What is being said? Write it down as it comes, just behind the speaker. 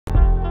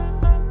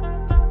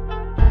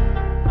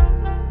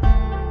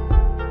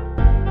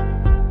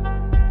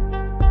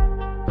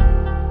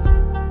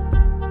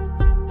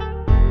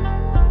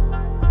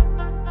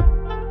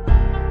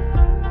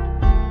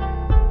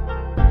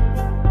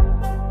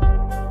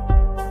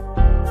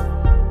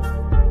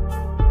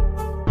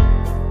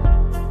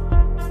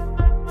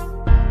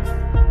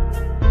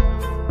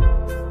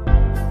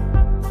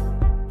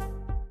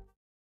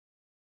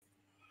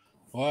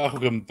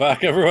Welcome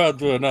back, everyone,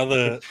 to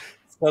another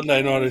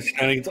Sunday night of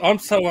shenanigans. I'm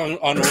so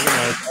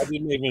unorganized. I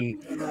didn't even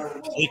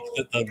click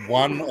that the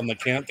 1 on the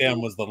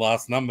countdown was the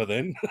last number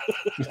then.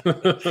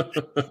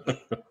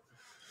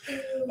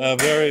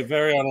 Very,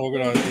 very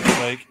unorganized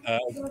this week.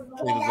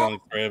 There's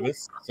only 3 of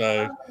us,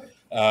 so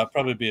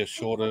probably be a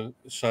shorter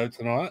show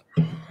tonight,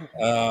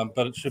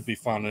 but it should be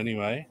fun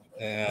anyway.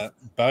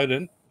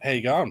 Bohdan, how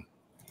you going?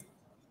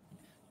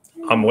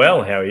 I'm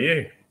well. How are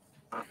you?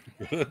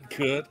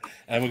 Good.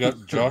 And we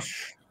got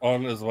Josh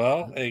on as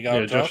well. How you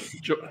going, Josh?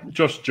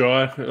 Josh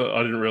Jai. I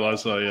didn't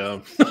realise I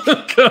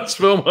can't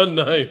spell my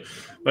name.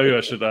 Maybe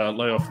I should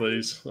lay off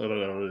these. I don't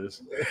know what it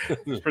is.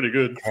 It's pretty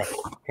good.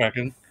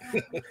 Cracking.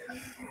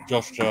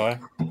 Josh Jai.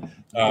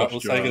 We'll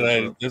say good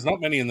day. There's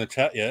not many in the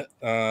chat yet.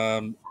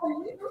 So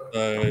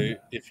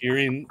if you're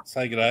in,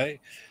 say good day.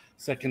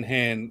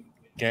 Secondhand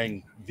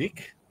Gang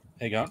Vic.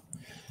 How you going?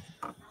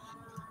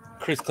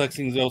 Chris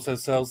Clexings also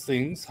sells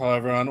things. Hi,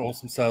 everyone.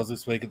 Awesome sales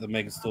this week at the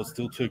Mega Store.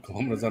 Still 2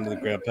 kilometres under the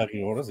ground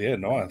packing orders. Yeah,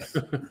 nice.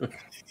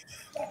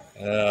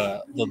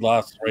 The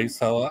last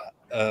reseller,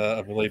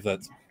 I believe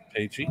that's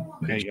Peachy.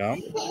 How you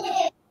going?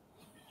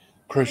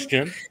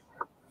 Christian.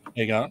 How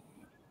you going?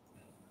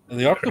 And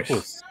the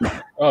Octopus.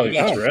 Oh, he's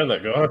just around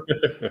that guy.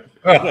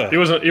 He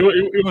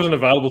wasn't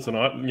available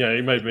tonight. Yeah, he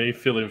made me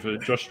fill in for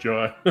Josh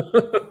Jai.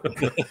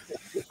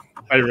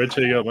 Hey, Reg,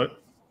 how you going, mate?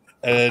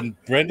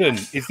 And Brendan,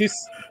 is this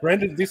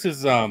Brendan? This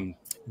is your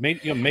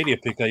media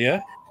picker, yeah?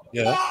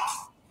 Yeah,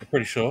 I'm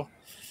pretty sure.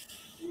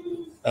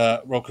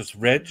 Raucous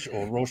Reg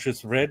or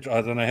Raucous Reg,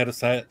 I don't know how to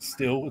say it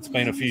still. It's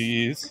been a few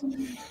years.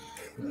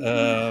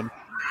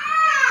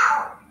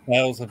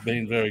 Sales have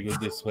been very good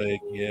this week,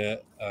 yeah.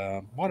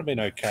 Might have been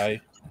okay.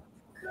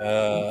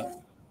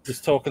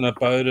 Just talking to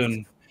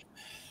Bohdan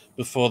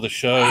before the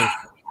show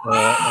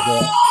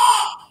about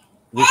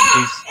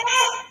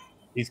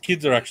his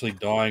kids are actually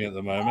dying at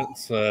the moment,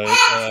 so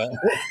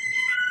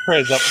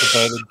prayers up to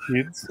Bohdan's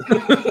kids.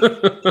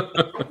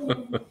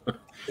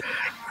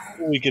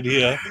 We could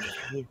hear.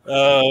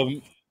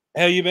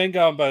 How you been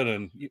going,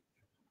 Bohdan?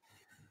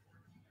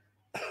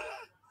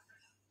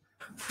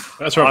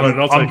 That's right,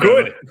 Bohdan. I'm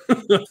good.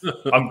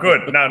 I'm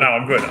good. No,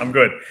 I'm good. I'm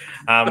good.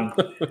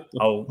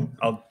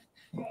 I'll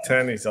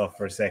turn this off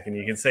for a second.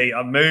 You can see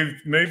I've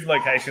moved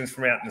locations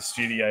from out in the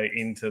studio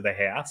into the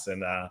house,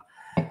 and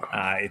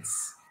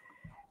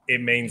it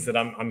means that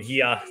I'm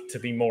here to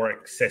be more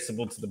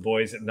accessible to the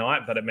boys at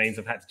night, but it means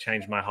I've had to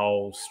change my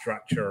whole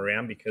structure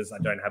around because I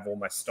don't have all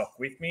my stock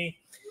with me.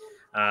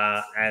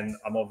 And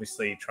I'm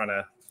obviously trying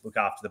to look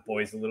after the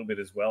boys a little bit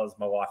as well, as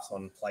my wife's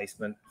on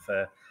placement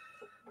for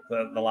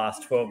the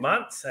last 12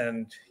 months.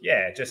 And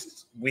yeah,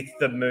 just with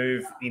the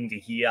move into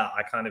here,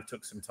 I kind of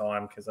took some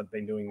time because I've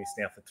been doing this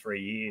now for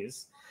 3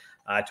 years.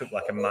 I took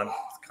like a month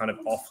kind of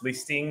off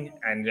listing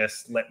and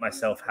just let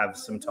myself have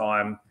some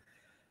time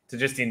to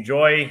just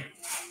enjoy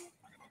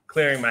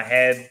clearing my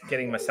head,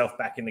 getting myself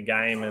back in the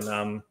game,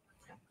 and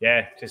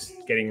just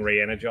getting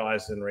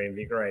re-energized and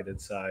reinvigorated.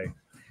 So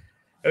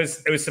it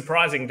was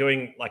surprising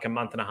doing like a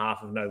month and a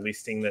half of no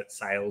listing that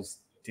sales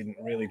didn't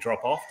really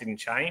drop off, didn't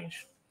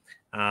change.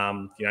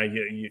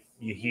 You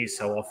hear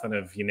so often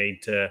of you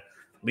need to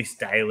list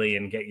daily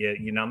and get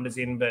your numbers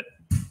in, but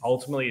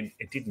ultimately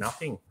it did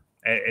nothing.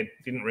 It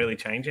didn't really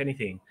change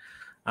anything.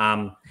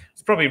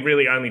 It's probably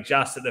really only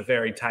just at the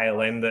very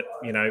tail end that,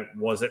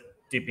 was it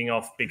dipping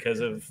off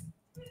because of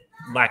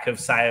lack of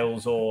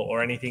sales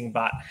or anything,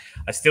 but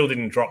I still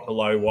didn't drop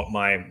below what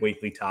my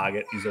weekly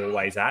target is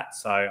always at.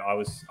 So I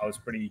was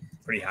pretty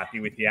happy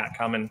with the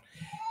outcome and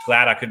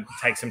glad I could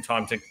take some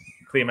time to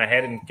clear my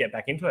head and get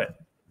back into it.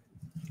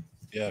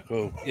 Yeah,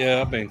 cool. Yeah,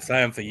 I've been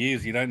saying for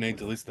years you don't need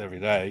to list every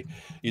day.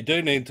 You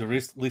do need to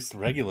list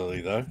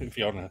regularly though, if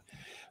you want to.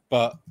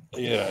 But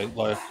yeah,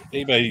 like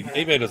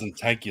eBay doesn't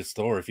take your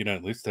store if you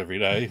don't list every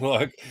day.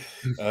 Like,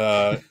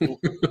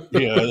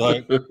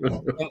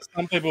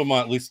 some people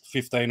might list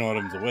 15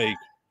 items a week,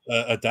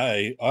 a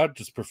day. I'd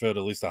just prefer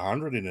to list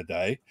 100 in a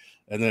day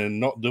and then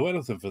not do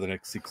anything for the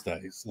next 6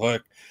 days.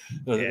 Like,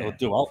 I'll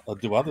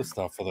do other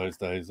stuff for those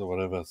days or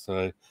whatever.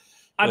 So,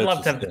 I'd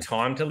love to have the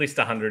time to list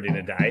 100 in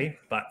a day,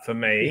 but for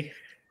me,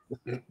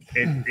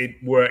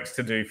 it works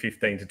to do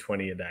 15 to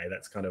 20 a day.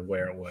 That's kind of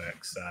where it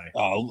works.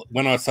 So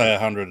when I say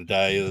 100 a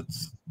day,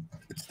 it's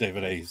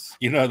DVDs.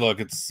 Like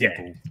it's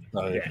simple.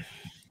 So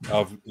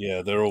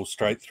they're all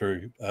straight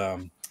through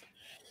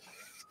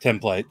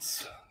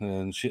templates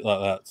and shit like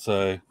that.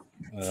 So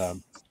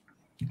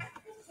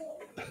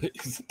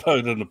he's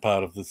Bohdan a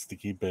part of the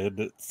Sticky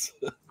Bandits.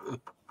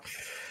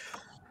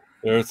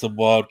 There are some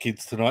wild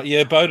kids tonight.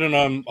 Yeah,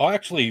 Bohdan, I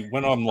actually,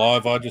 when I'm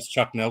live, I just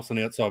chuck Nelson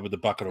outside with a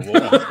bucket of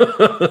water. I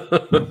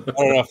don't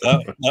know if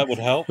that would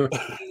help.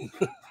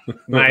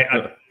 Mate,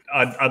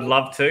 I'd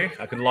love to.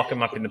 I could lock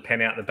them up in the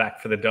pen out the back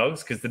for the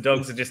dogs because the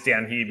dogs are just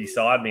down here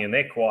beside me and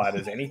they're quiet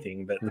as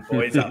anything, but the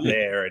boys up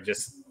there are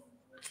just,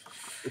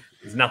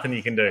 there's nothing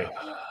you can do.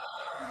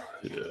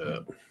 Yeah.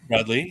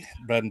 Brad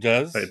and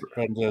Jazz. Hey,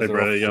 Brad,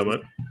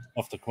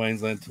 off to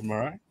Queensland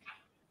tomorrow.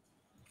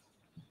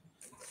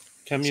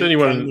 Can you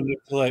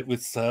manipulate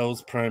with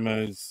sales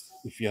promos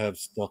if you have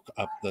stock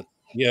up that.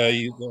 Yeah,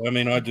 I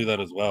mean, I do that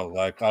as well.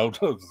 Like, I'll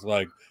just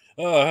like,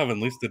 oh, I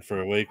haven't listed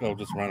for a week. I'll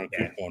just run a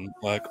coupon,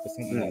 like, or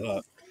something like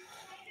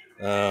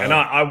that. And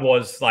I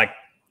was like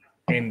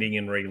ending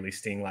and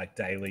relisting like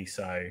daily.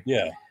 So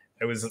yeah,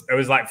 it was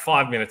like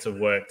 5 minutes of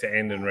work to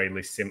end and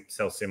relist,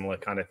 sell similar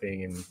kind of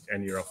thing,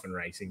 and you're off and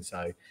racing.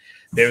 So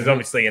there was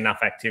obviously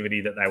enough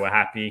activity that they were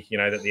happy, you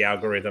know, that the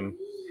algorithm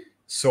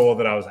saw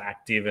that I was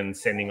active and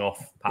sending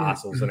off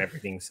parcels and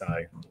everything. So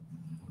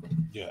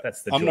yeah,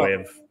 that's the joy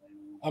of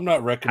I'm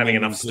not recommending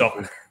having enough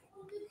stock.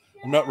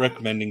 I'm not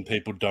recommending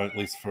people don't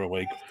list for a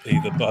week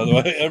either, by the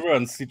way.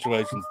 Everyone's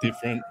situation's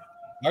different.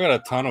 I got a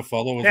ton of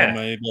followers on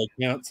my eBay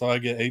account, so I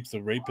get heaps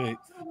of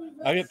repeats.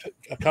 I get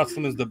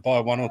customers that buy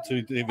 1 or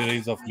 2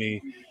 DVDs off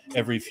me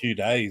every few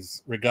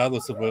days,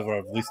 regardless of whether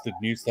I've listed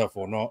new stuff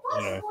or not.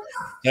 You know,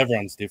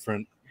 everyone's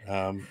different.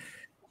 Oz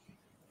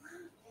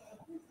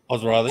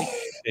Riley,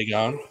 there you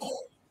going.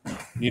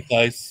 New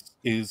place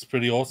is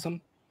pretty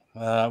awesome.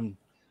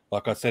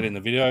 Like I said in the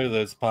video,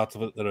 there's parts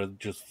of it that are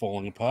just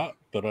falling apart,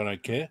 but I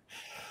don't care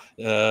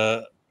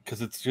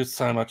because it's just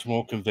so much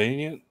more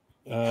convenient.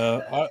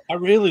 I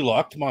really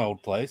liked my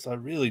old place. I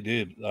really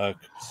did. Like,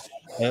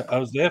 I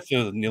was there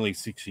for nearly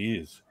 6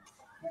 years,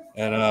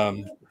 and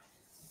I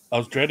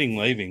was dreading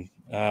leaving.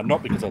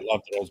 Not because I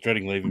loved it. I was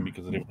dreading leaving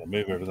because I didn't want to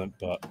move everything.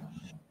 But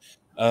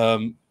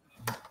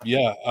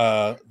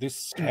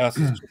this house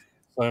is just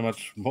so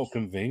much more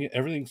convenient.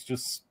 Everything's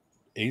just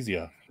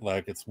easier.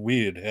 Like, it's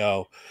weird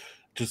how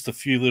just a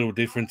few little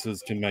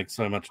differences can make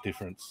so much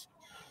difference.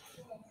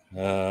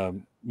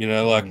 You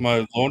know, like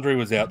my laundry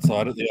was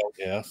outside at the old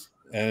house,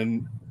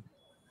 and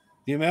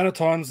the amount of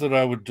times that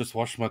I would just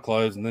wash my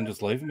clothes and then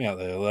just leave them out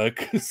there,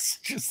 like, it's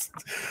just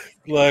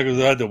like I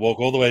had to walk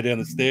all the way down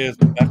the stairs,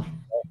 back,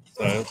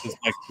 so it just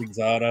makes things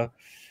harder.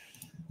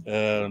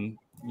 You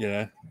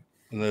know,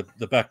 and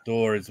the back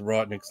door is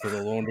right next to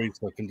the laundry,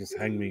 so I can just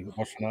hang me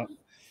washing up.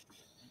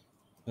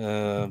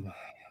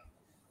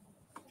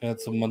 Had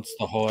some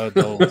Monster High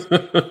dolls.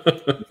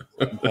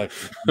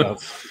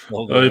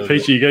 Oh,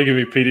 Peachy, you're going to give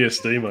me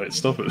PTSD, mate.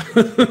 Stop it.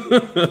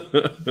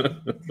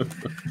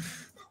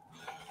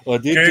 I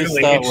did Google just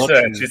start image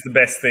watching. search is the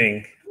best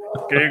thing.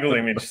 Google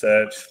image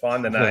search,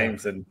 find the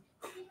names, and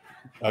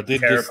I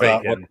did just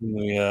start watching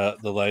the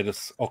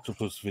latest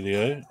Octopus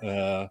video.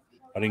 I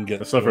didn't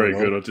get. It's not very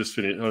good. I just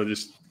finished.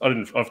 I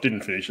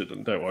didn't finish it.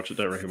 And don't watch it.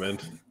 Don't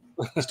recommend.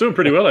 It's doing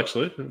pretty well,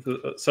 actually.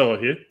 So I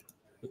hear.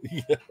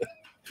 Yeah.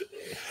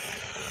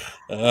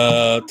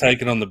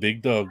 Taking on the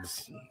big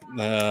dogs. He's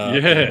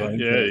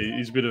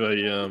a bit of a.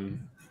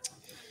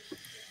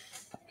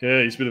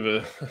 He's a bit of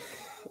a.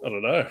 I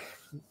don't know.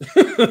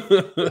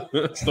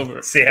 It's not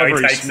very, see how not he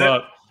very takes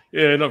smart. it.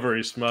 Yeah, not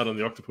very smart on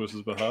the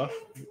octopus's behalf.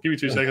 Give me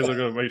 2 seconds. I've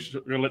got to make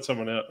sure. I'm going to let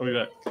someone out. I'll be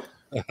back.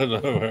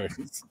 No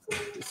worries.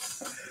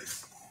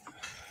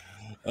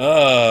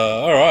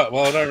 All right.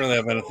 Well, I don't really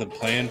have anything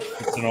planned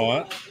for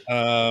tonight.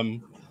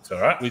 It's all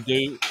right. We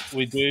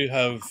do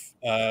have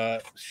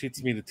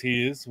Shits Me to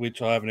Tears,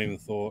 which I haven't even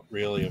thought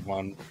really of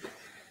one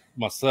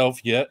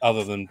myself yet,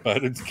 other than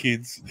Bohdan's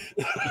kids.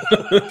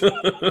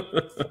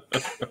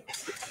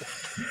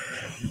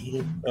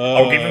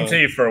 I'll give them to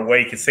you for a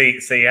week and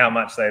see how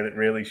much they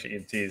really shit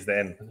your tears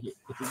then.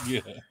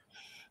 Yeah.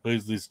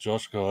 Who's this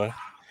Josh guy?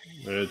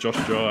 Yeah, Josh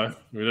Jai.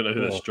 We don't know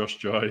who this Josh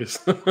Jai is.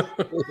 Maybe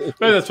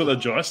that's what the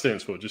Jai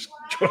stands for, just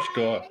Josh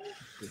Guy.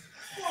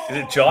 Is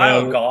it Jai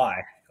or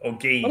Guy? Or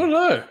Gee? I don't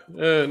know.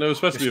 Yeah, no, it was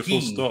supposed to be a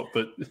full stop,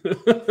 but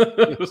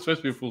it was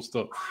supposed to be a full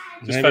stop.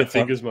 Just Maybe fat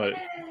fingers, mate.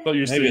 Not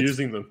used to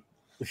using them.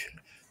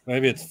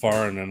 Maybe it's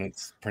foreign and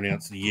it's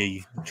pronounced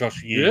Yee.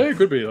 Josh Yee. Yeah, it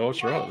could be. Oh,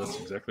 that's right. That's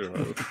exactly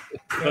right.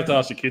 You have to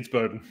ask your kids,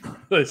 Bohdan.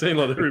 They seem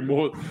like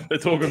they're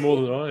talking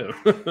more than I am.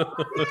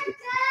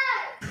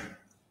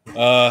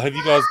 Have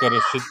you guys got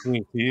a Shits Me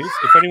to Tears?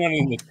 If anyone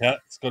in the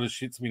chat's got a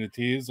Shits Me to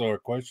Tears or a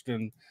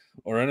question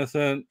or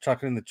anything,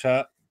 chuck it in the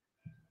chat.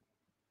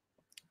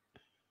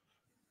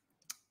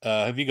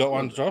 Have you got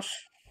one, Josh?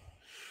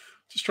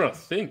 Just trying to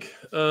think.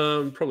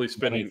 Probably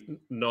spending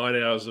 9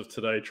 hours of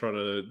today trying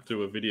to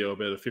do a video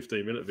about a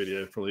 15-minute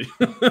video probably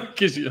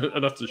gives you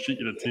enough to shit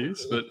you to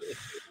tears. But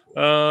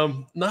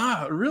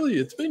really,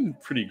 it's been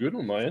pretty good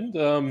on my end.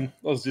 I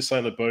was just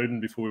saying to Bohdan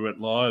before we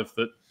went live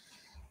that,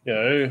 you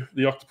know,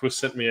 the Octopus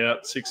sent me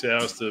out 6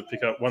 hours to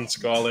pick up one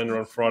Skylander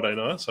on Friday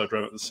night, so I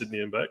drove up to Sydney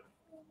and back.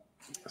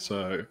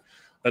 So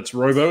that's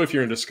Robo. If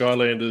you're into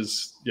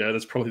Skylanders, yeah,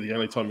 that's probably the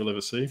only time you'll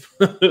ever see.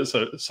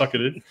 So suck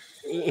it in.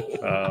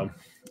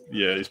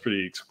 Yeah, he's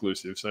pretty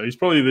exclusive. So he's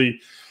probably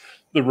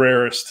the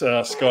rarest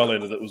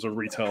Skylander that was a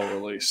retail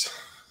release.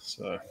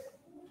 So,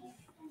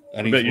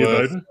 and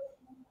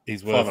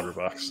he's worth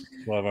 $500.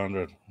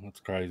 500. That's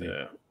crazy.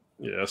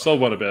 Yeah. I sold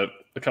one about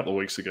a couple of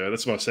weeks ago.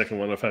 That's my second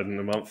one I've had in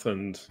a month,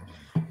 and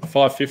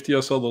 $550. I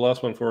sold the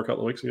last one for a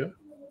couple of weeks ago.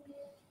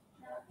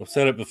 I've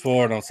said it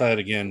before, and I'll say it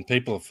again.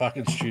 People are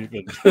fucking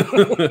stupid.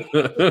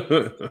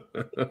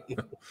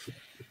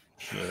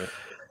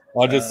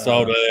 I just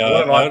sold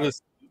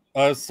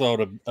I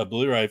sold a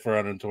Blu-ray for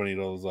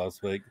 $120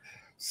 last week.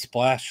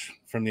 Splash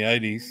from the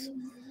 80s.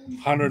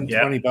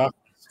 $120,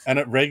 and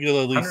it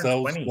regularly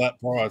sells for that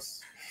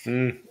price.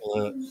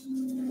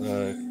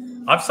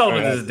 I've sold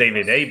it as a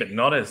DVD, but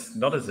not as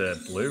a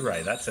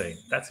Blu-ray. That's a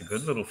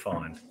good little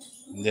find.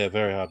 Yeah,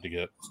 very hard to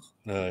get.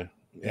 And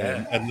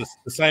the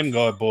same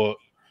guy bought.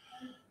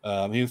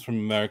 He was from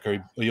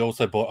America. He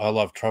also bought I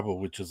Love Trouble,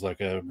 which is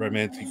like a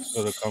romantic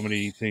sort of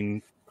comedy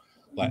thing,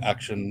 like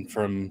action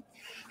from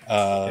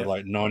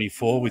like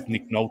 '94 with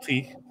Nick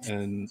Nolte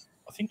and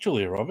I think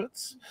Julia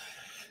Roberts.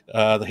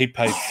 He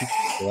paid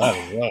 $60 for that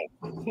as well.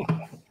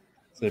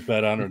 So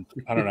about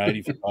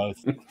 180 for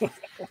both.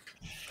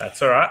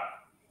 That's all right.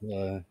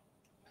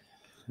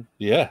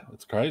 Yeah,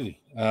 it's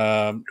crazy.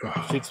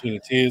 Shits me to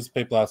tears.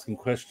 People asking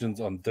questions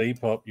on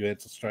Depop, you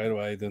answer straight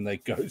away, then they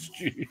ghost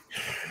you.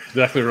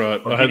 Exactly right.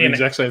 I had the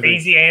exact same thing.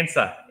 Easy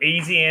answer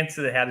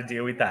to how to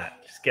deal with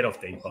that. Just get off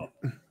Depop.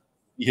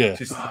 Yeah.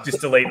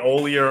 Just delete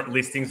all your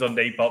listings on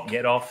Depop.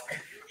 Get off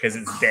because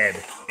it's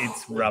dead.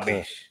 It's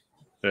rubbish.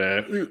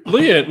 Yeah,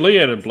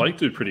 Leanne and Blake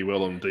do pretty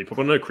well on Depop.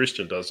 I know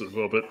Christian does as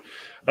well, but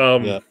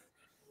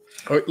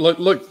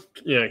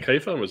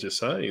K-Farm was just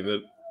saying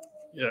that.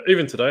 Yeah,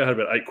 even today I had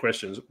about 8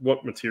 questions.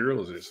 What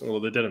material is this? Well,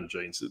 they're denim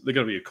jeans. They're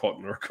going to be a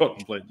cotton or a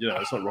cotton blend.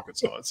 It's not rocket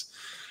science.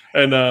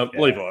 And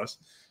Levi's.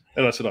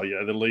 And I said, oh,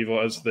 yeah, the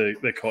Levi's,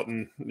 they're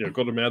cotton.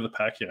 Got them out of the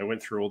pack.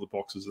 Went through all the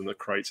boxes and the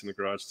crates in the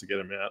garage to get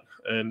them out.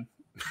 And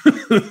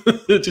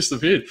it just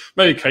appeared.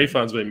 Maybe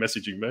K-Farm's been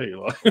messaging me.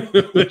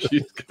 Like,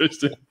 she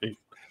ghosted me.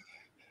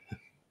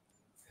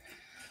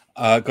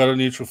 Got a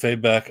neutral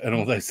feedback, and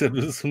all they said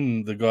was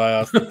the guy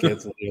asked to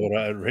cancel the order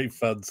and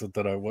refunds. I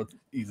don't know what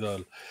he's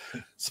on.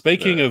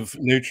 Speaking of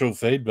neutral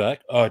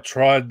feedback, I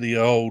tried the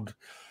old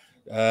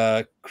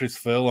Chris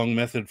Furlong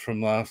method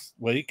from last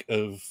week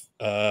of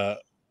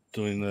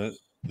doing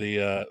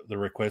the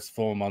request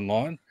form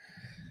online,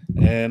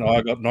 and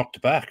I got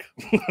knocked back.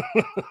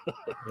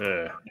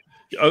 Yeah,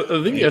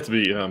 I think you have to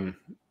be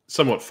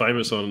somewhat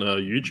famous on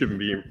YouTube and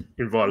be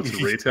invited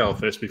to Retail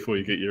Fest before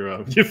you get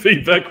your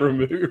feedback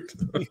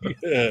removed.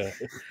 I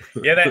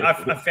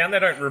found they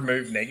don't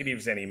remove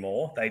negatives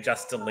anymore. They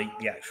just delete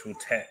the actual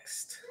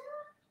text.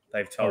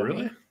 They've told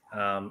me.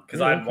 Because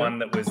I had one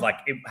that was like,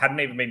 it hadn't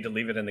even been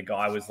delivered, and the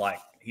guy was like,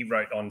 he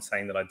wrote on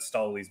saying that I'd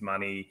stole his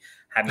money,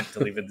 hadn't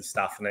delivered the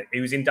stuff, and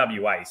it was in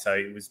WA, so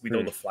it was with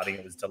all the flooding,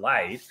 it was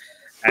delayed.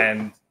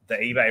 And the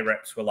eBay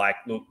reps were like,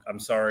 look, I'm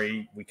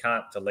sorry, we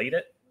can't delete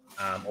it.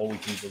 All we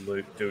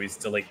can do is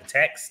delete the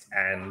text,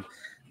 and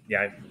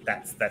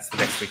that's the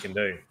best we can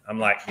do. I'm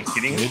like, you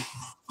kidding me?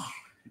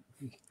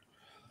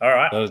 All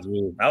right. That is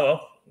weird. Oh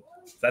well,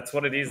 that's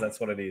what it is.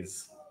 That's what it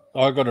is.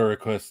 I got a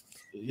request.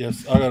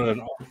 Yes, I got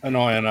an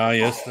INR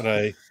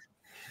yesterday,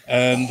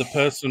 and the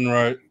person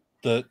wrote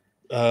that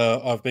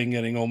I've been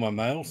getting all my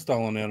mail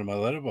stolen out of my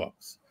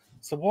letterbox.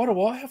 So why do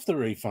I have to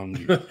refund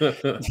you?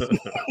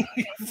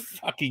 You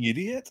fucking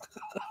idiot.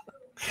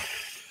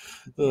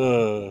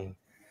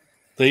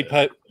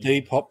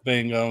 Depop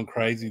been going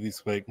crazy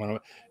this week.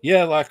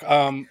 Yeah, like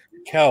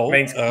Cal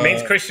means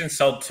Christian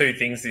sold 2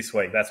 things this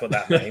week. That's what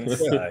that means.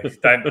 So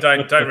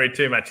don't read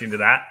too much into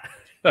that.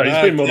 No,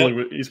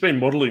 he's been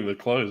modeling the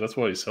clothes. That's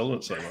why he's selling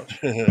it so much.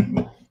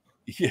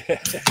 Yeah.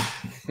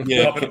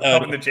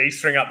 Popping the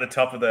G-string up the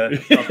top of the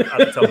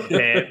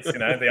pants.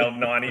 The old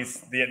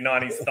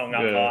 '90s thong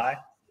up high.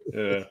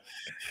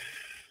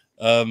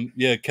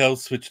 Yeah. Cal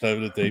switched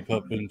over to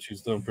Depop, and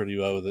she's doing pretty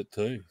well with it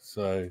too.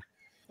 So.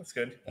 That's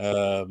good.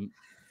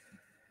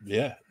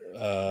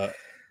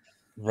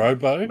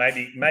 Robo.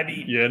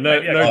 Maybe. Yeah,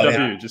 no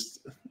W.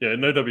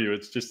 No W.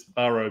 It's just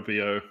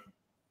ROBO.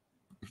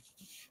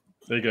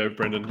 There you go,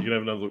 Brendan. You can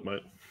have another look,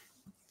 mate.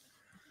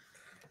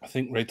 I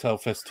think Retail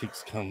Fest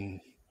ticks come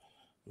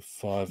with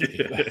 5.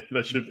 Yeah,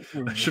 they should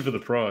for the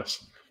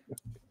price.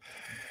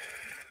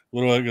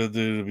 What am I going to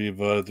do to be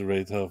invited to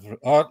Retail?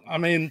 I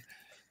mean,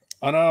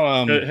 I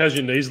know. How's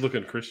your knees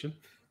looking, Christian?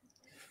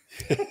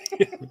 A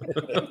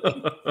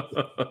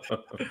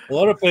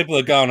lot of people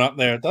are going up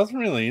there. It doesn't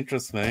really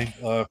interest me.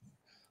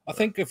 I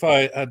think if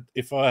I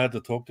had to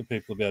talk to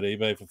people about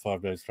eBay for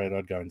 5 days straight,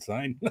 I'd go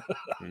insane.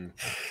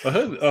 I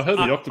heard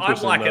the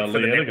octopus. I'd like it for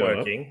the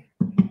networking.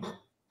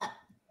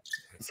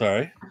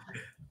 Sorry.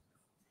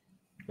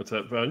 What's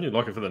that, Bohdan? You'd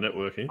like it for the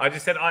networking? I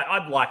just said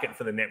I'd like it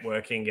for the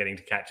networking, getting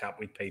to catch up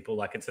with people.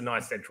 Like, it's a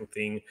nice central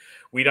thing.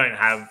 We don't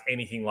have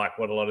anything like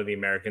what a lot of the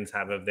Americans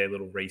have of their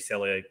little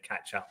reseller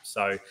catch up.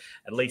 So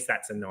at least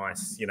that's a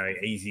nice,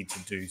 easy to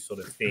do sort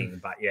of thing.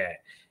 But yeah,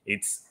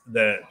 it's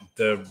the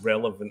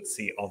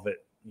relevancy of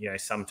it.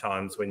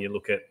 Sometimes when you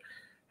look at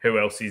who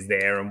else is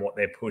there and what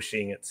they're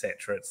pushing,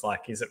 etc., it's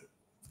like, is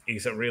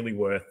it really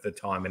worth the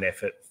time and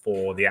effort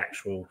for the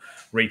actual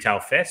retail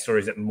fest, or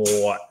is it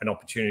more an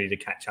opportunity to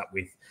catch up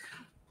with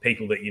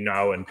people that you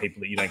know and people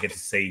that you don't get to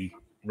see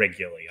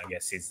regularly? I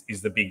guess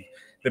is the big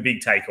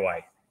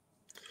takeaway.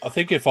 I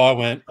think if I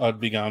went, I'd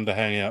be going to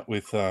hang out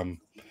with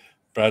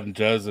Brad and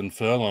Jazz and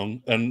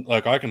Furlong, and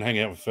like I can hang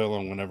out with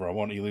Furlong whenever I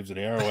want. He lives an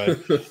hour away,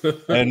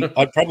 and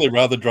I'd probably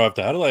rather drive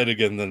to Adelaide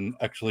again than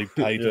actually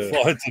pay to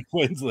fly to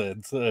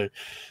Queensland. So,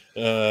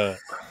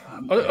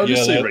 I'll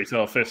just see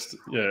Retail Fest.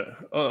 Yeah,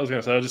 I was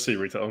going to say I'll just see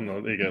Retail. Oh, no,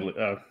 there you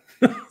go.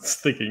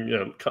 Thinking,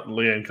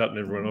 Leanne cutting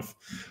everyone off.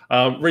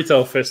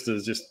 Retail Fest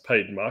is just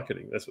paid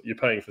marketing. That's what you're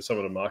paying for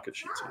someone to market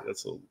shit to you.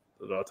 That's all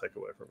that I take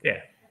away from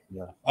it.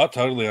 Yeah, I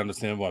totally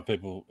understand why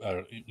people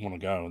want to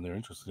go and they're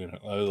interested in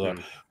it.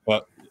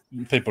 But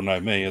people know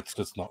me; it's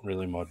just not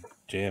really my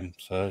jam.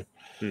 So,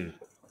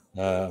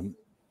 I'm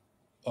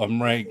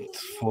ranked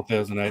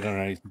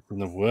 4,886 in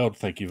the world.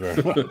 Thank you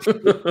very much.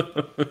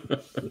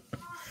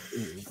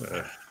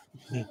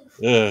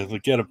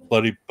 Get a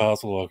bloody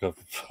parcel like a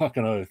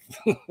fucking oath.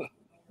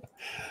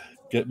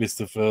 Get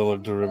Mr.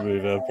 Furlong to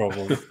remove our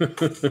problem.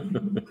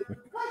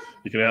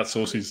 You can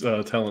outsource his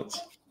talents.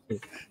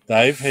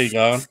 Dave, how you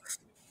going?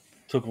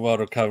 Took a while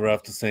to recover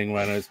after seeing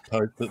Wayno's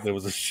post that there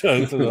was a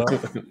show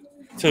tonight.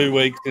 2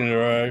 weeks in a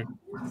row.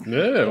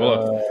 Yeah,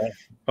 well,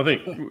 I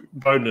think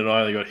Bohdan and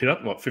I only got hit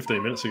up,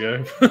 15 minutes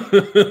ago.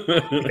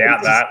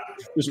 About that.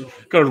 Just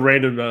got a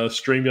random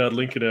StreamYard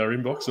link in our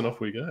inbox and off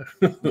we go.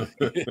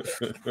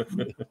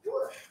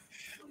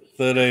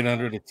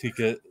 1,300 a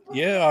ticket.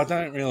 Yeah, I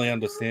don't really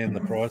understand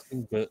the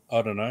pricing, but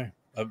I don't know.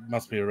 It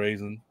must be a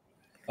reason.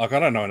 Like, I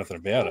don't know anything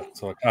about it,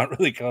 so I can't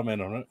really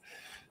comment on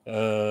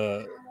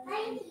it.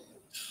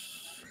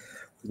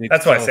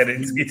 That's why I said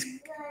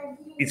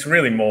it's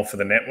really more for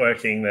the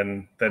networking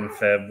than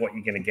for what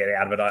you're going to get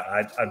out of it.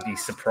 I'd be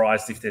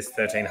surprised if there's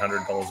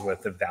 $1,300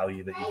 worth of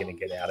value that you're going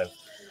to get out of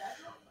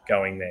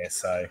going there.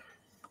 So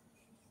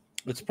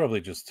it's probably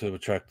just to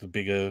attract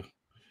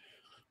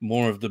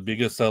more of the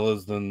bigger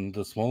sellers than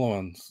the smaller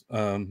ones.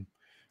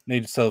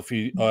 Need to sell a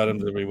few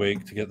items every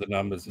week to get the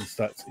numbers and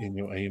stats in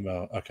your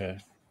email. Okay.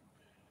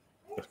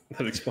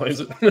 That explains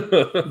it.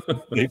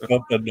 Keep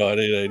up the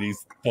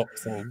 1980s pop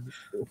song.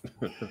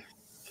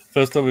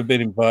 First time we've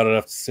been invited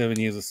after 7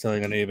 years of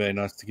selling on eBay.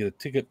 Nice to get a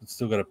ticket, but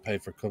still got to pay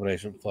for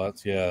accommodation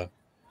flights. Yeah.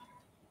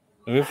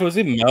 If it was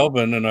in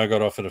Melbourne and I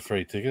got offered a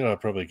free ticket,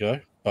 I'd probably go.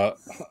 But,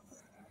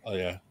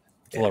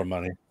 it's a lot of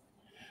money.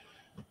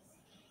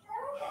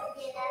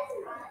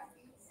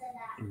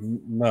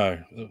 No,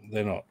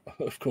 they're not.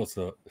 Of course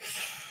not.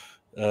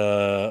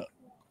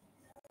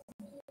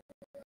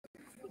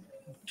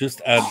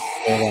 Just add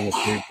on the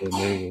free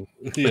removal.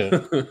 Yeah.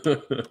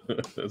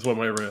 That's one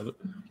way around it.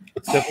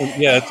 It's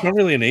definitely, it's not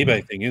really an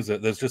eBay thing, is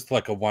it? There's just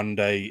like a 1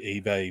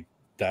 day eBay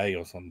day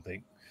or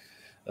something.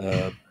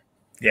 Yeah.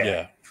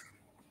 Hey,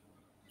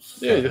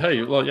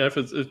 if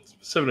it's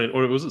 17,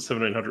 or was it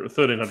 $1,700 or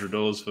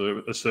 $1,300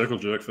 for a circle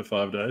jerk for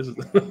 5 days?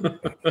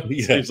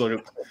 Seems like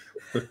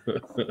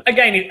it.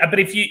 Again, but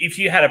if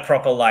you had a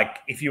proper, like,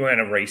 if you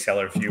weren't a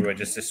reseller, if you were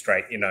just a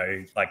straight,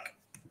 like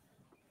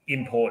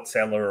import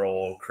seller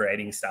or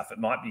creating stuff, it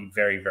might be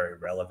very, very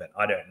relevant.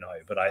 I don't know,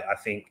 but I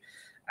think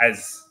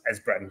as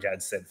Brad and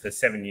Jad said, for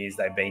 7 years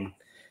they've been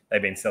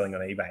selling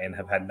on eBay and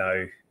have had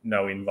no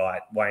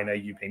invite.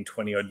 Wayno, you've been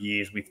 20 odd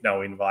years with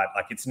no invite.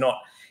 Like, it's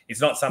not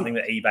something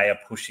that eBay are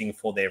pushing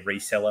for their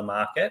reseller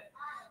market.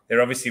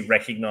 They're obviously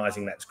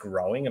recognizing that's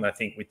growing, and I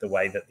think with the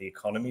way that the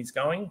economy is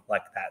going,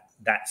 like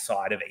that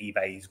side of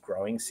eBay is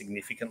growing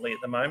significantly at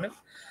the moment.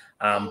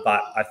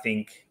 But I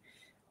think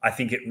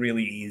it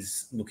really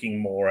is looking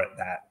more at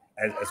that,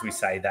 as we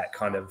say, that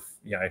kind of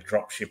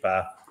drop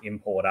shipper,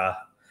 importer.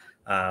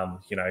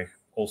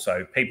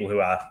 Also people who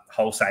are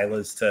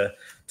wholesalers to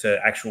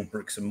actual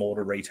bricks and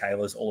mortar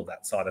retailers, all of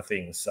that side of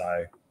things.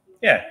 So,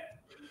 yeah.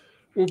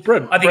 Well,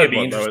 Brad, I think it'd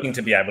be interesting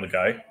to be able to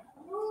go.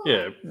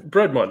 Yeah,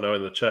 Brad might know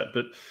in the chat,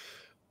 but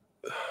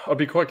I'd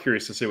be quite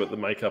curious to see what the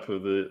makeup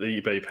of the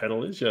eBay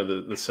panel is,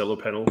 the seller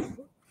panel,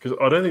 because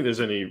I don't think there's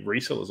any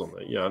resellers on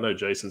there. Yeah, I know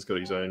Jason's got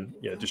his own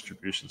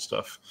distribution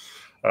stuff.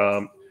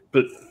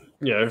 But,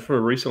 from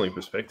a reselling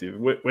perspective,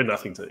 we're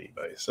nothing to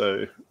eBay.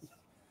 So,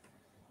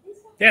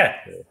 yeah.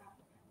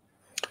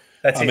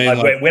 That's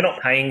it. We're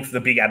not paying for the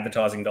big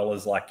advertising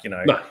dollars like,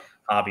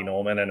 Harvey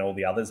Norman and all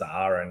the others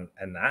are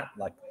and that.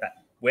 Like, that.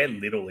 We're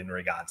little in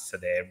regards to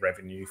their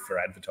revenue for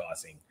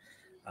advertising.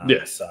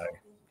 So,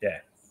 yeah.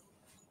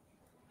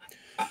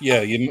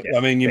 Yeah, you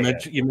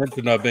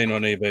mentioned I've been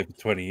on eBay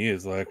for 20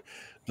 years. Like,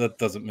 that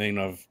doesn't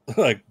mean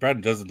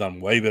Brad has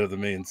done way better than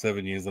me in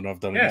 7 years than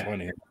I've done in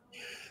 20.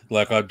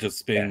 Like, I've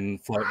just been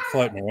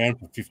floating around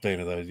for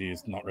 15 of those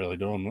years, not really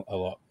doing a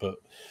lot. But,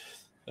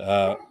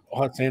 hi,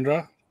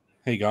 Sandra.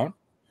 How you going?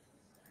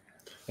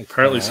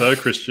 Apparently so,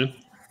 Christian.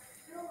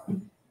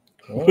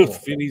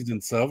 With Finnies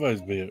and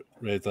Salvos be at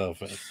Retail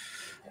Fest.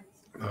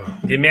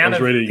 The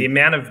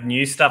amount of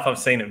new stuff I've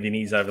seen at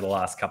Vinnie's over the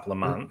last couple of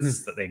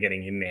months that they're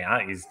getting in now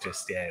is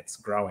just it's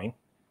growing.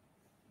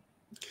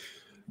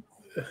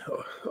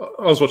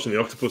 I was watching the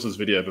Octopus's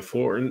video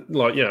before, and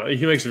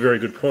he makes a very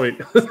good point.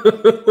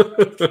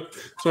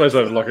 It's almost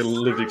like a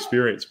lived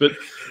experience, but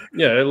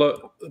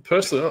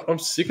personally, I'm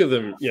sick of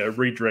them,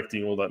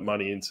 redirecting all that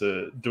money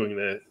into doing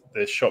their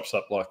shops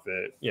up like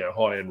their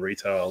high end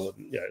retail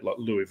and like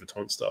Louis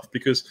Vuitton stuff,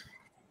 because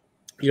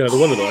You know, the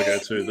one that I go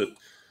to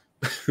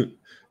that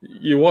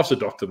your wife's a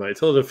doctor, mate.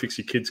 Tell her to fix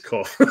your kid's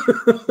cough.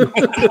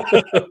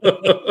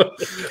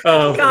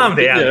 Calm down.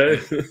 Yeah.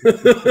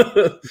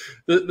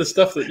 the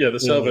stuff that, the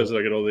salvos that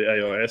I get all the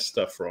AEST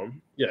stuff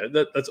from,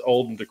 that's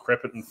old and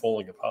decrepit and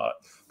falling apart.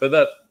 But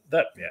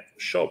that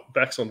shop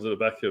backs onto the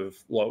back of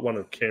like one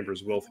of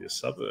Canberra's wealthiest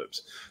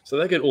suburbs. So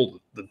they get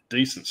all the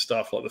decent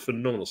stuff, like the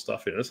phenomenal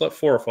stuff in it. It's like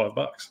 $4 or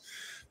 $5.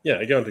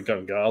 Yeah, going to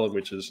Gungahlin,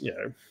 which is,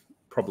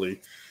 probably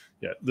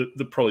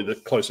probably the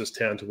closest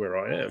town to where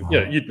I am.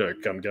 Yeah, you'd know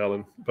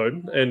Gungahlin,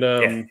 Bohdan. And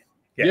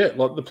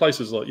like the place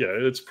is like,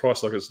 it's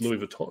priced like it's Louis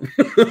Vuitton.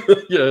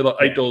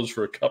 Like $8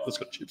 for a cup that's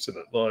got chips in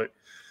it. Like,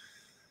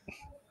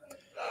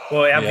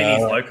 well, our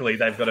Vinnies locally,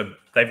 they've got a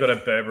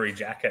Burberry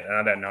jacket, and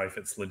I don't know if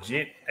it's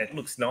legit. It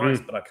looks nice,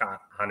 but I can't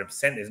 100%.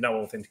 There's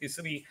no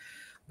authenticity,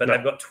 but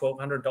they've got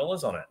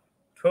 $1,200 on it.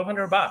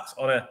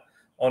 $1,200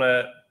 on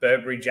a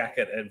Burberry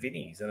jacket at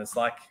Vinnies, and it's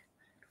like,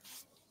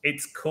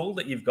 it's cool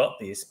that you've got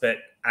this, but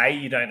A,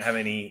 you don't have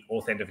any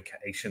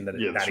authentication that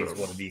that is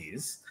what it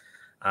is.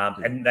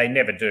 And they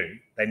never do.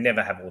 They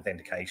never have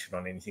authentication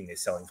on anything they're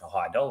selling for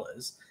high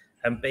dollars.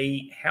 And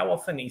B, how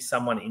often is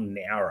someone in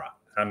Nowra?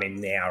 I mean,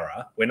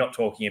 Nowra, we're not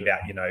talking about,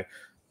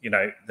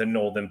 the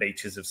northern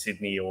beaches of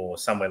Sydney or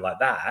somewhere like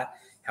that.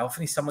 How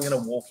often is someone going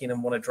to walk in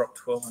and want to drop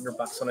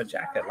 $1,200 on a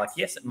jacket? Like,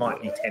 yes, it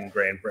might be 10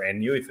 grand brand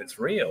new if it's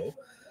real,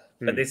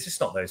 but there's just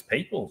not those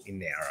people in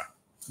Nowra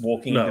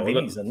walking into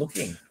Vinnies and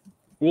looking.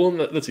 Well,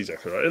 that's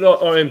exactly right. And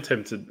I am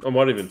tempted. I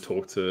might even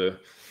talk to,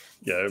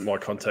 my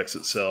contacts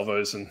at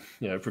Salvos and,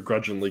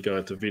 begrudgingly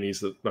going to Vinnies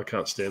that I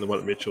can't stand, the one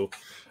at Mitchell,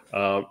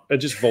 and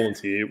just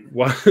volunteer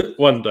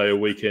one day a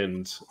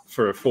weekend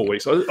for 4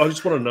 weeks. I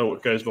just want to know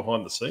what goes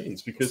behind the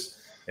scenes because,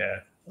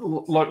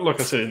 like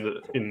I said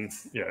in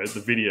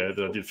the video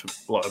that I did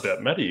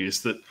about Matty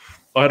is that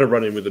I had a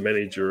run-in with the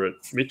manager at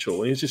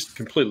Mitchell, and he's just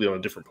completely on a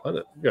different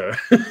planet.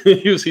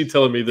 He was here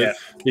telling me that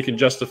he can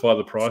justify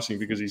the pricing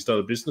because he's done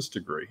a business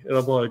degree, and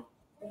I'm like,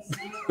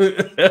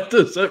 how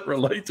does that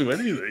relate to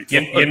anything?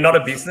 You're not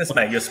a business,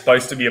 mate. You're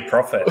supposed to be a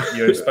prophet.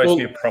 You're supposed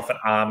to be a profit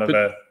arm of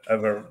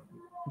a.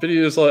 But he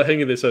was like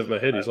hanging this over my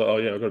head. He's like, "Oh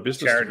yeah, I've got a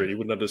business degree." He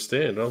wouldn't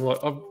understand. And I'm like,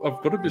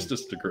 "I've got a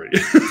business degree.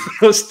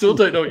 I still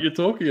don't know what you're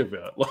talking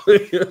about."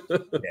 Like,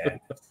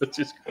 it's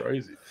just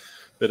crazy.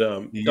 But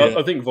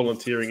I think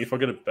volunteering, if I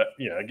get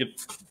get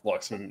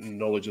like some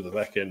knowledge of the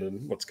back end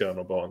and what's going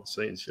on behind the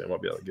scenes, I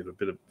might be able to get a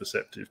bit of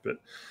perceptive. But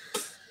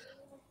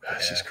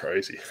it's just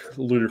crazy,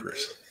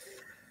 ludicrous.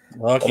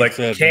 Like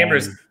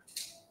Canberra's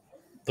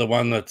the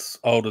one that's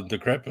old and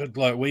decrepit.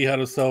 Like we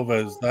had a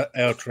Salvos, that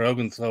our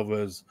Trelgan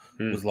Salvos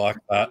was like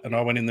that, and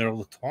I went in there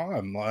all the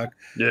time. Like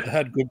it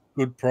had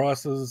good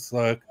prices,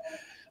 like.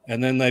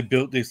 And then they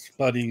built this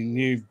bloody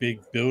new big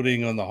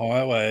building on the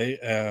highway.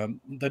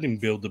 They didn't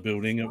build the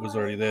building; it was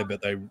already there,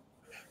 but they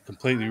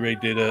completely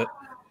redid it.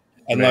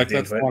 And like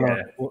that's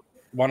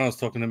one I was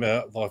talking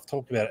about. I've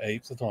talked about it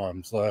heaps of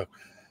times.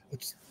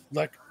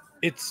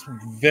 It's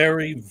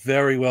very,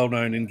 very well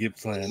known in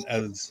Gippsland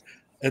as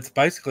it's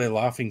basically a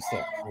laughing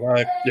stock.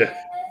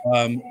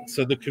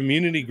 So the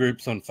community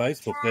groups on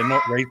Facebook, they're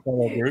not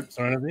reseller groups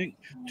or anything,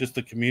 just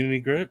the community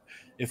group.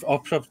 If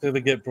op shops ever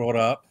get brought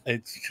up,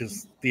 it's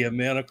just the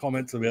amount of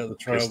comments about the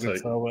trails and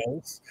so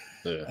else.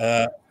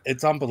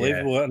 It's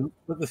unbelievable.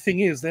 But the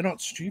thing is, they're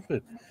not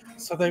stupid.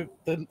 So they're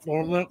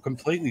not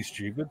completely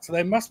stupid. So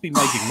they must be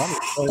making money.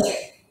 So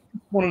I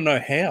want to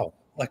know how.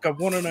 Like, I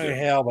want to know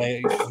how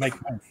they make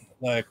money.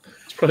 Like,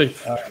 it's probably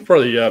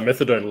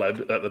methadone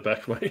lab at the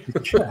back, mate.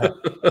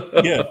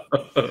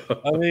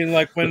 I mean,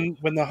 like when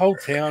the whole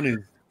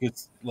town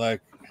is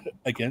like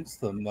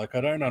against them, like I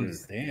don't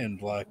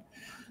understand like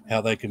how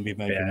they can be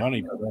making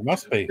money, but they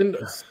must be. And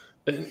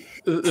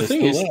the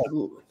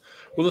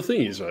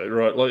thing is,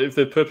 right? Like if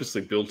they're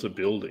purposely built a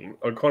building,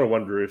 I kind of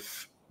wonder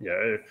if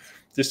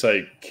just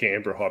say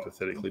Canberra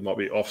hypothetically might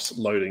be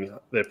offloading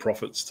their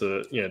profits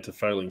to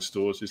failing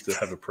stores just to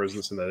have a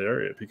presence in that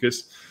area.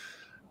 Because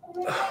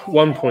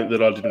one point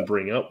that I didn't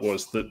bring up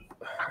was that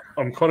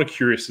I'm kind of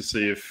curious to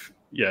see if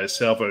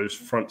Salvo's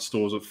front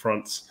stores or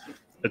fronts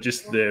are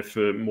just there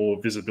for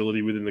more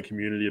visibility within the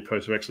community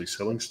opposed to actually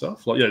selling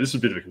stuff. Like, this is a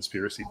bit of a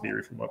conspiracy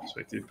theory from my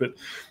perspective, but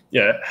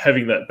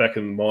having that back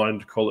in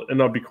mind,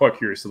 and I'd be quite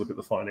curious to look at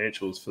the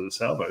financials for the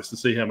Salvos to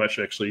see how much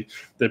actually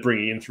they're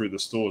bringing in through the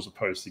stores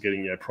opposed to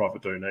getting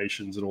private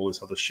donations and all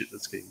this other shit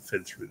that's getting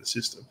fed through the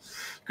system.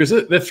 Because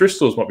their thrift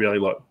stores might be only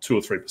like 2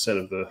 or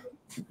 3% of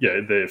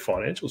their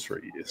financials for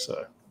a year.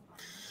 So.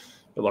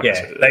 Like I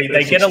said,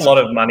 they get a lot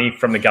of money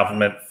from the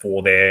government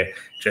for their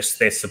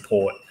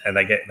support, and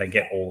they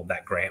get all of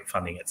that grant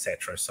funding,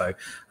 etc. So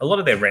a lot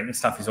of their rent and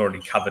stuff is already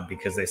covered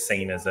because they're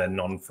seen as a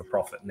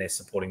non-for-profit and they're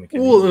supporting the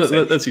community.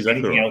 Well, that's exactly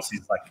anything right. else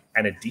is like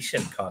an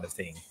addition kind of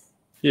thing.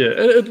 Yeah,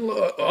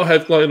 I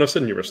have, and I've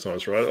said numerous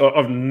times, right?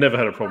 I've never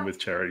had a problem with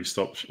charity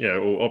stops,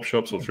 or op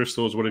shops or thrift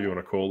stores, whatever you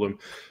want to call them.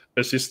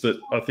 It's just that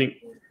I think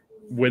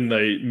when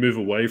they move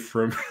away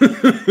from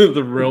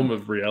the realm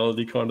of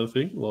reality, kind of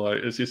thing, like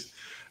it's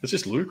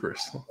just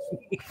ludicrous.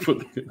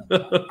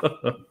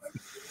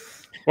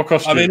 What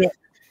cost?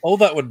 all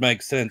that would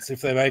make sense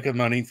if they're making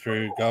money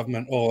through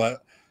government. All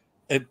that,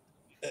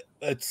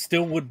 it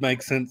still would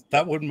make sense.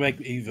 That would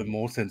make even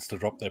more sense to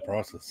drop their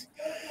prices.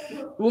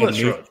 Well,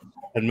 that's right.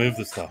 And move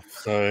the stuff.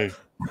 So,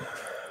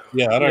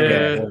 yeah, I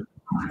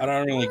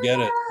don't really get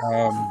it.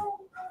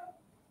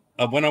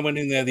 When I went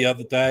in there the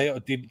other day,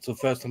 it's the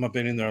first time I've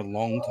been in there a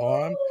long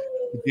time.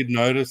 I did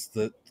notice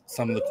that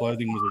some of the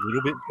clothing was a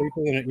little bit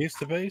cheaper than it used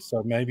to be.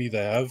 So maybe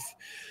they have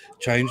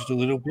changed a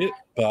little bit,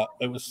 but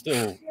it was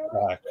still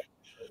like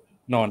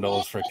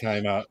 $9 for a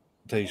Kmart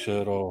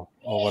t-shirt or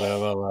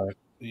whatever. Like,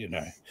 you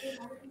know,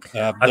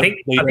 I think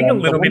a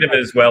little bit of it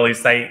as well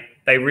is they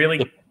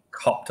really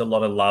copped a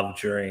lot of love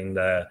during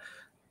the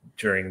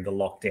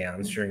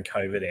lockdowns during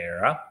COVID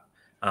era.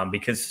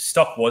 Because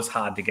stock was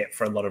hard to get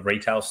for a lot of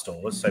retail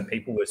stores. So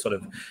people were sort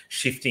of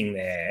shifting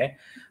there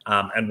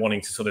and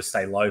wanting to sort of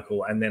stay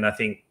local. And then I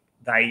think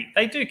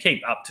they do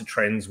keep up to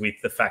trends with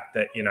the fact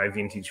that, you know,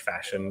 vintage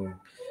fashion,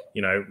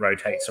 you know,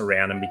 rotates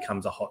around and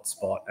becomes a hot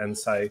spot. And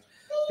so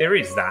there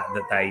is that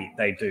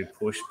they do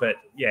push. But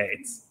yeah,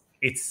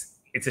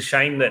 it's a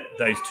shame that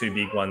those two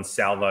big ones,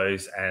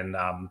 Salvos and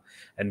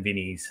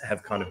Vinnies,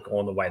 have kind of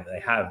gone the way that they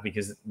have,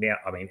 because now,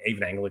 I mean,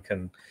 even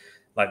Anglican,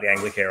 like the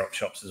Anglicare op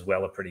shops as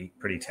well, are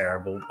pretty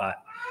terrible. But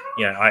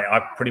you know,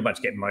 I pretty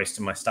much get most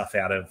of my stuff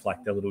out of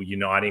like the little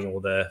Uniting or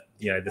the,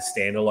 you know, the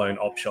standalone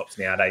op shops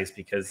nowadays,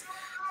 because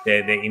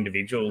they're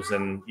individuals,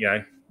 and you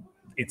know,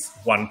 it's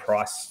one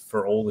price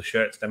for all the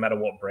shirts, no matter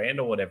what brand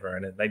or whatever.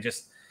 And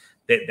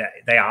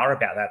they are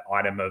about that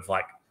item of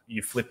like,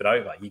 you flip it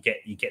over, you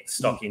get the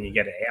stock in, you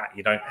get it out,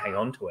 you don't hang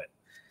on to it.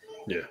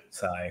 Yeah.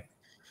 So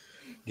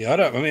yeah, I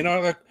don't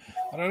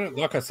know,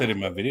 like I said in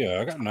my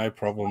video, I got no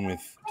problem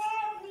with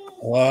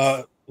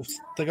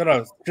they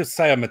gotta just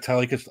say a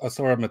Metallica. I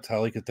saw a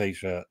Metallica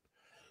t-shirt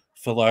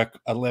for like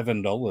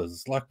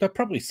 $11. Like, they'll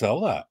probably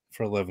sell that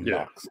for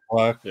 $11.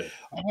 Like,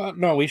 I got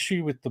no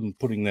issue with them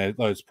putting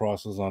those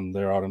prices on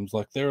their items.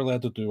 Like, they're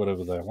allowed to do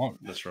whatever they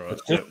want. That's right.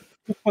 Just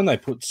when they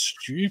put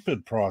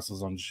stupid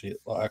prices on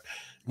shit, like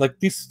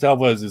this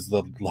Salvos is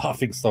the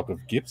laughing stock of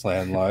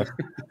Gippsland. Like,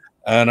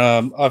 and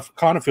I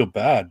kind of feel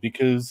bad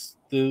because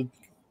the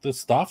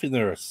staff in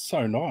there are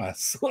so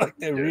nice. Like,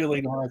 they're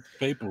really nice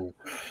people.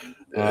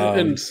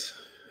 And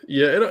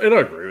I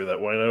agree with that,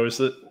 Wayno. Is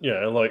that, you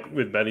know, like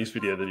with Manny's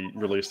video that he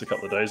released a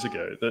couple of days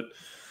ago, that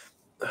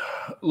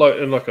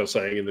like I was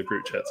saying in the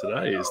group chat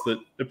today, is that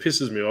it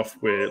pisses me off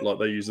where like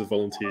they use the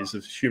volunteers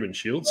as human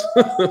shields.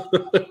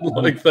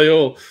 Like they're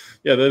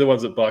the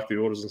ones that bark the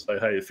orders and say,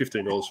 hey,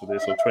 $15 for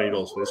this or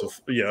 $20 for this, or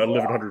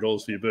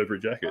 $1,100 for your Burberry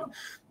jacket,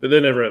 but they're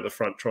never at the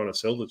front trying to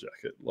sell the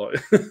jacket.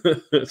 Like,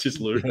 it's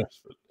just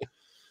ludicrous.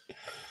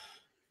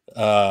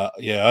 I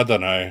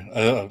don't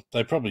know.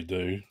 They probably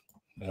do,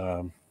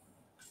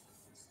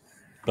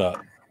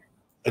 but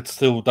it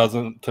still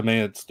doesn't. To me,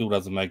 it still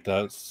doesn't make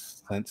that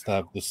sense to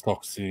have the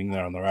stock sitting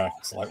there on the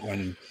racks. Like,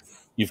 when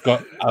you've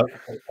got a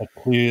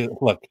clear,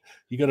 like,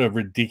 you got a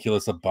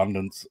ridiculous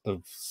abundance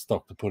of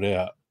stock to put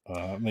out.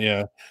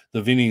 The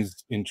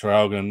Vinnies in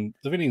Traralgon,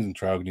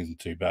 isn't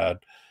too bad,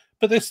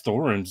 but their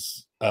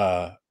storerooms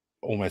are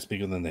almost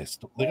bigger than their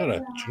store. They got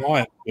a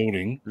giant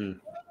building.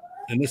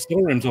 And the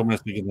storeroom's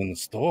almost bigger than the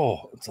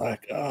store. It's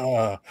like,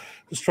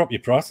 just drop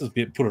your prices a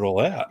bit, put it all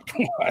out.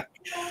 Like,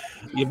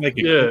 you make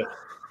it.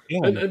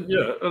 And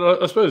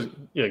I suppose,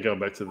 going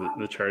back to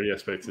the charity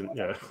aspect, and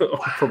I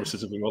promise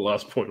this will be my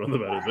last point on the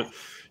matter,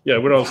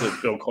 but when I was at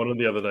Belconnen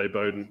the other day,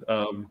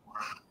 Bohdan,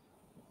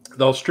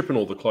 they were stripping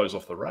all the clothes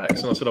off the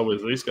racks, and I said, "Oh,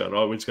 where's these going?"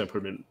 "Oh, we're just going to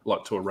put them in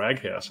like to a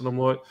rag house." And I'm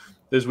like,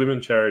 "There's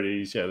women's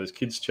charities, there's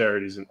kids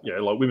charities, and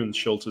like women's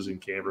shelters in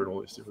Canberra and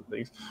all these different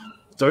things.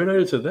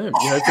 Donate it to them.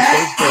 If the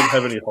clothes don't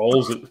have any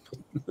holes,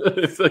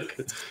 if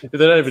they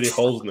don't have any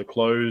holes in the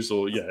clothes,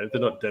 or if they're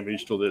not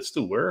damaged or they're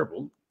still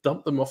wearable,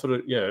 dump them off at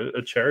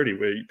a charity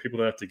where people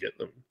don't have to get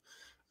them."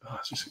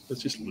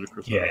 It's just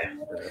ludicrous.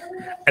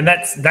 And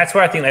that's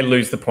where I think they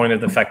lose the point of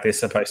the fact they're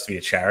supposed to be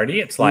a charity.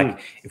 It's like,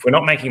 if we're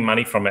not making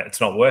money from it, it's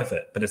not worth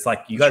it. But it's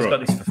like, you guys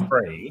got this for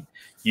free.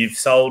 You've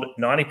sold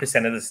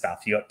 90% of the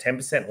stuff. You got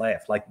 10%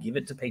 left. Like, give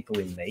it to people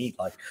in need.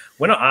 Like,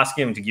 we're not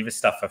asking them to give us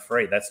stuff for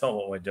free. That's not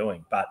what we're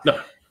doing. But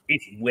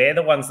if we're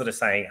the ones that are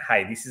saying,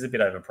 hey, this is a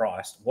bit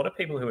overpriced, what are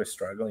people who are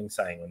struggling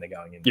saying when they're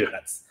going in?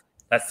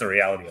 That's the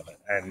reality of it.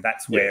 And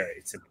that's where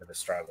it's a bit of a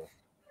struggle.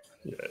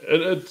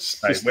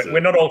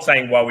 We're not all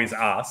saying woe is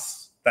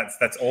us.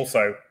 That's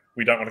also,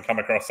 we don't want to come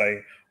across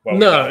saying woe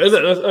is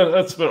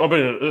us. I've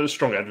been a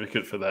strong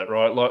advocate for that,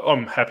 right? Like,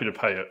 I'm happy to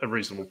pay a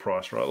reasonable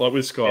price, right? Like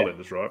with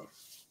Skylanders, right?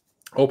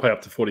 I'll pay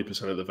up to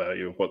 40% of the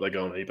value of what they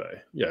go on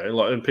eBay.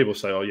 And people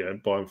say,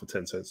 buy them for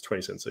 10 cents,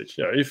 20 cents each.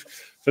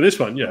 If for this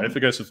one, if it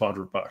goes for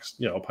 $500,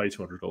 I'll pay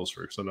 $200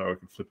 for it, because I know I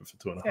can flip it for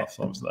 2.5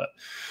 times that.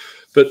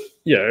 But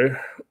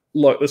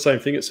like the same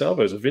thing at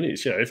Salvos or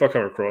Vinnies. If I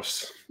come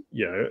across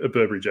a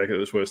Burberry jacket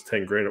that's worth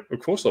 $10,000, of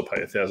course I'll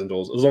pay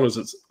 $1,000, as long as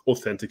it's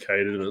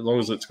authenticated and as long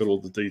as it's got all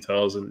the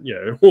details and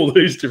all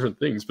these different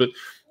things. But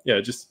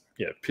just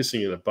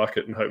pissing in a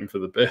bucket and hoping for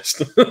the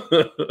best.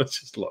 It's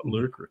just like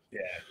ludicrous.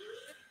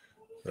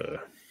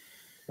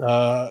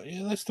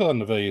 Yeah, they're still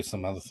undervalue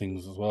some other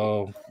things as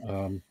well.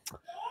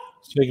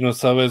 Speaking of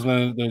suburbs,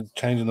 man, they're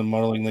changing the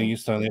modelling. They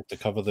used to only have to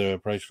cover their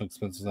operational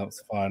expenses.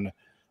 That's fine.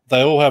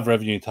 They all have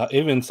revenue.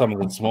 Even some of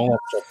the small op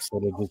shops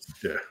that are just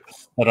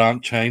that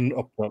aren't chain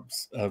op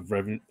shops have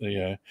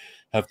revenue.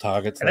 Have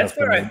targets. And that's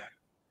where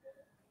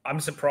I'm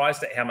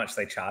surprised at how much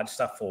they charge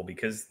stuff for,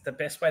 because the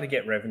best way to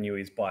get revenue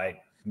is by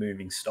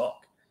moving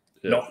stock,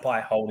 not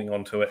by holding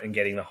on to it and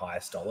getting the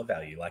highest dollar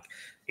value. Like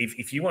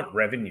if you want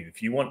revenue,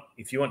 if you want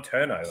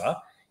turnover,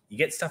 you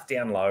get stuff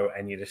down low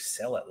and you just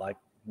sell it. Like,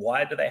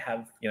 why do they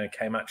have,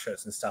 Kmart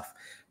shirts and stuff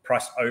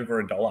priced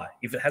over $1?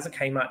 If it has a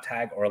Kmart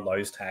tag or a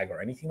Lowe's tag or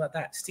anything like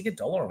that, stick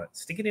 $1 on it.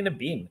 Stick it in a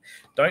bin.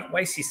 Don't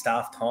waste your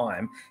staff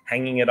time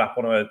hanging it up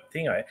on a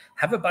thing.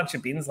 Have a bunch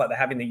of bins like they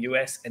have in the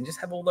US and just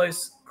have all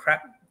those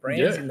crap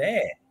brands in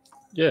there.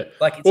 Yeah.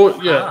 Like, it's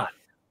hard. Yeah.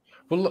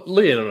 Well,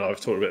 Leanne and I have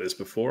talked about this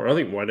before. I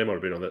think Wayno might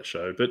have been on that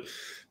show, but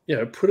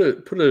put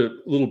a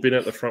little bin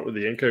out the front with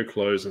the Enco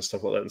clothes and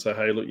stuff like that, and say,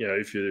 hey, look,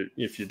 if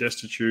you're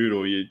destitute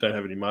or you don't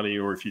have any money,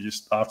 or if you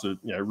just after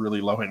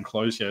really low end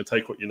clothes,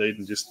 take what you need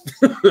and just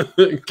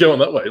go on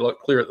that way, like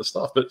clear out the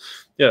stuff. But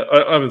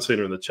I haven't seen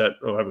her in the chat.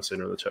 I haven't seen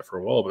her in the chat for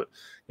a while.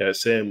 But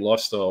Sam,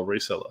 lifestyle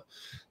reseller,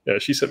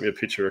 she sent me a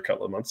picture a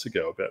couple of months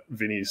ago about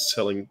Vinnie's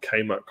selling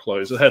Kmart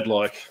clothes. It had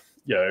like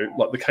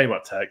the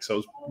Kmart tag, so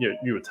it was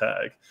knew a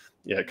tag.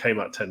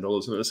 Kmart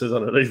 $10, and it says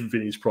underneath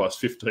Vinnie's price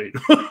 $15.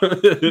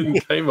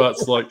 And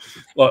Kmart's like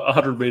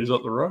 100 meters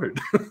up the road.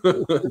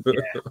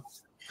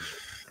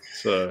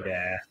 So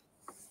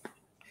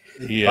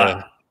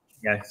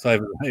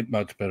Savers ain't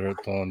much better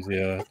at times.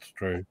 Yeah, it's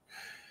true.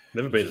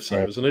 Never been to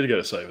Savers. I need to go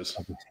to Savers.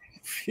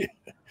 I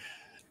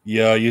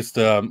used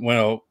to.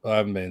 I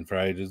haven't been for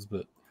ages,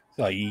 but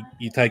like you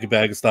take a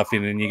bag of stuff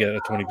in and you get a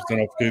 20%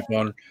 off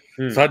coupon.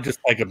 So I'd just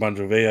take a bunch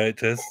of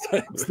VHS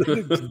tapes.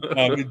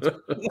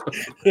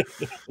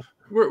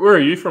 Where are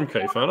you from,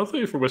 K-Fan? I thought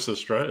you were from Western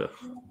Australia.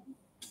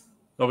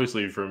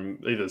 Obviously from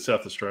either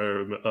South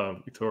Australia or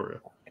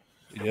Victoria.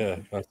 Yeah,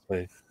 must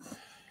be.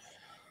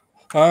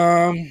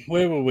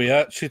 Where were we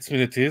at? Shits Me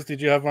to Tears. Did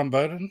you have one,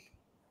 Bohdan?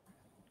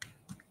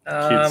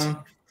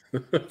 I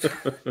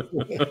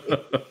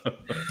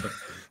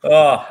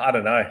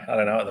don't know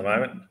at the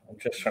moment. I'm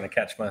just trying to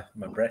catch my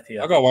breath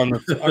here. I got one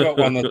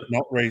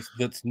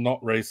that's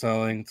not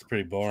reselling. It's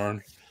pretty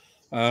boring.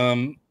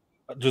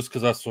 Just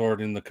because I saw it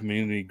in the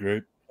community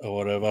group or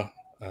whatever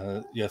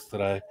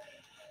yesterday.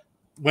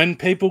 When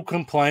people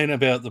complain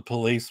about the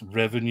police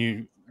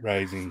revenue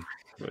raising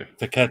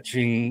for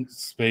catching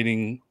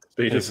speeding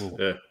people,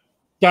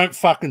 don't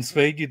fucking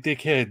speed, you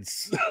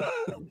dickheads.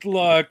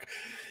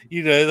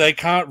 They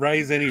can't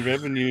raise any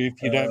revenue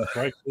if you don't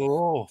break the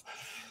law.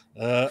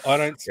 I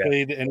don't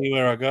speed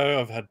anywhere I go.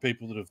 I've had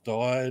people that have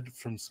died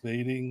from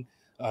speeding.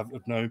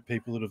 I've known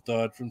people that have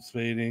died from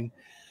speeding.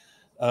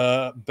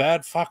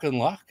 Bad fucking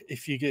luck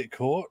if you get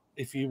caught.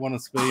 If you want to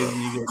speed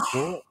and you get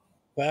caught,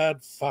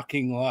 bad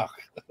fucking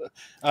luck.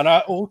 And I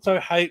also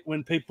hate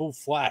when people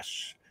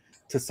flash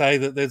to say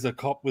that there's a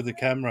cop with a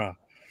camera.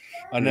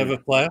 I never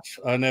flash.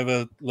 I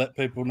never let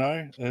people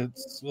know.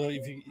 It's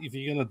if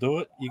you're going to do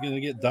it, you're going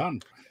to get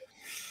done.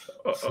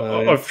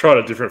 So, I've tried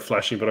a different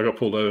flashing, but I got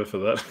pulled over for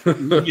that. But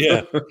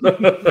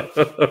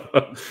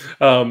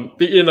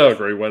I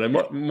agree,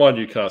 Wayno. My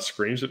new car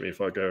screams at me if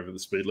I go over the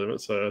speed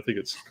limit, so I think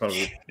it's kind of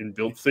an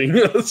inbuilt thing.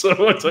 So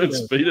I don't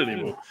speed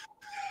anymore.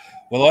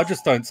 Well, I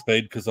just don't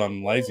speed because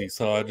I'm lazy,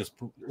 so I just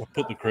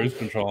put the cruise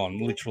control on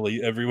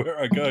literally everywhere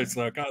I go,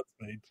 so I can't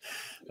speed.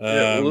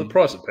 The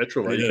price of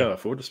petrol, you can't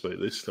afford to speed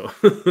this time.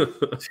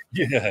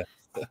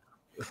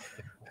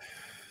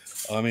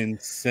 I'm in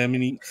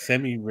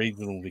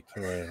semi-regional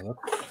Victoria.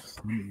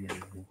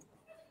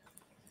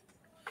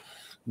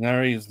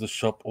 Nari is the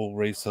shop all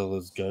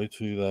resellers go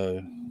to,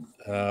 though.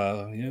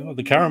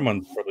 The Karen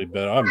one's probably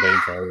better. I haven't been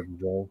for it as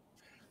well.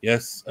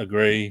 Yes,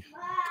 agree,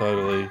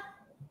 totally.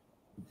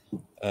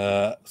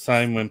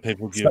 Same when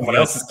people give someone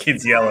else's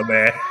kids yelling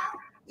there.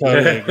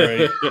 Totally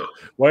agree.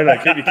 Wayno,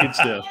 keep your kids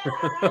down.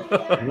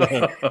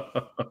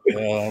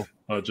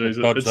 Oh, jeez,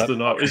 it's the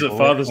night. Is it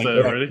Father's Day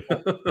already?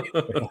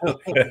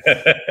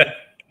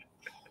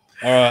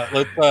 All right,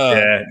 let's.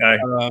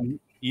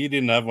 You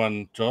didn't have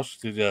one, Josh,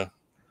 did you?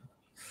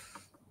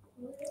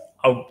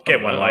 I'll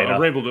get one later.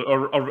 I'm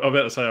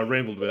about to say I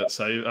rambled about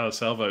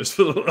salvos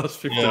for the last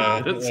 15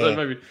 minutes, so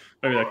maybe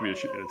that could be a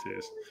shit in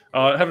tears.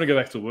 Having to go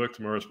back to work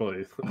tomorrow is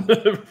probably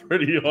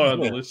pretty high on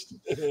the list.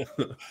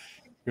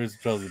 Here's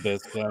probably the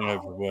best going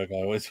over work. I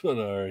always want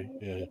to hurry.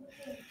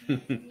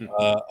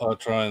 I'll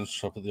try and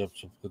shop at the op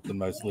shop with the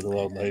most little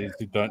old ladies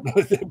who don't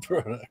know their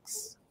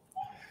products.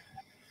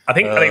 I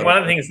think one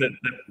of the things that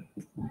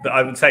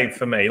I would say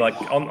for me, like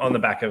on the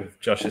back of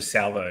Josh's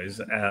salvos,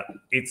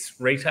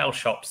 it's retail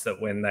shops that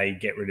when they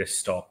get rid of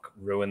stock,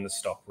 ruin the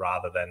stock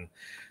rather than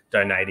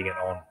donating it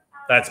on.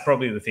 That's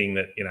probably the thing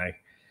that,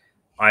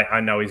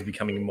 I know is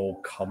becoming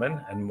more common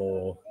and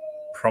more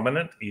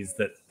prominent, is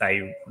that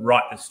they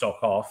write the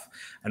stock off,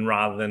 and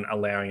rather than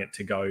allowing it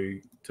to go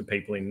to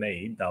people in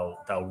need,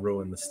 they'll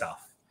ruin the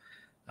stuff.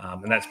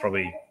 And that's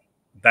probably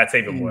That's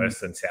even worse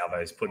than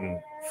salvos,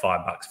 putting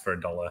 $5 for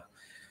 $1.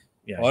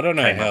 You know, I don't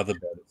know Kmart, how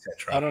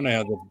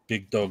the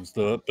big dogs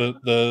do it, but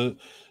the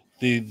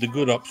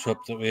good op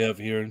shops that we have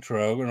here in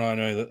Traralgon, I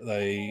know that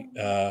they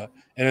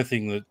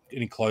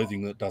any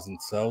clothing that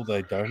doesn't sell,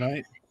 they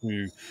donate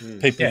to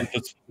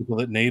people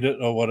that need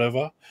it or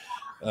whatever.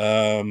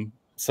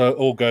 So it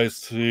all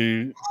goes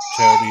to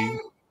charity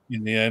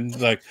in the end.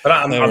 Like, but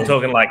I'm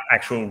talking like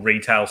actual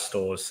retail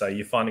stores. So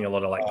you're finding a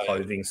lot of like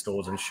clothing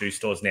stores and shoe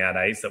stores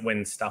nowadays that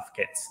when stuff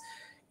gets,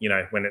 you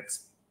know, when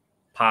it's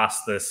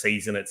past the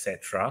season,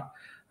 etc.,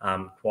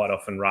 quite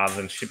often rather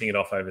than shipping it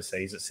off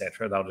overseas,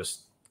 etc., they'll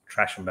just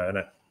trash and burn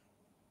it.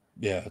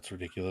 Yeah, it's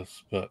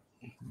ridiculous, but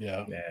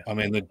yeah. I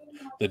mean,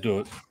 they do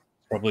it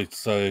probably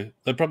so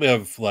they probably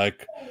have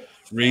like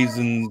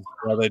reasons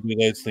why they do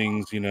those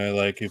things. You know,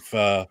 like if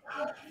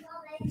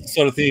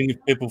sort of thing, if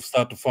people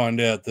start to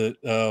find out that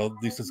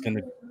this is going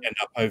to end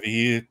up over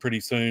here pretty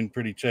soon,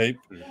 pretty cheap,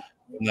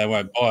 and they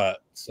won't buy it.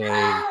 So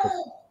that's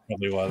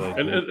probably why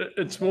they do it.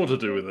 It's more to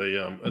do with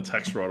a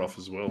tax write-off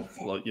as well.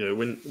 Like, you know,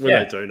 when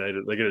they donate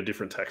it, they get a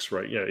different tax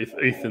rate. You know, if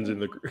Ethan's in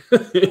the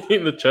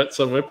in the chat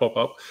somewhere, pop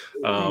up.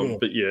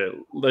 But yeah,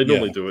 they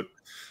normally do it.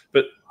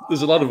 But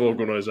there's a lot of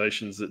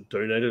organisations that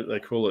donate it. They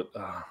call it,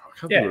 I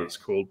can't remember what it's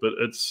called, but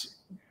it's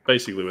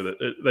basically with it,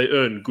 they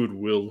earn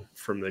goodwill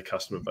from their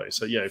customer base.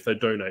 So yeah, if they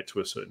donate to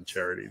a certain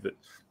charity, that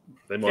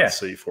they might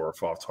see 4 or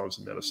 5 times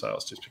the amount of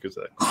sales just because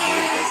of that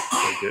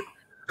goodwill they get.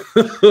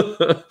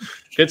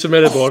 Get some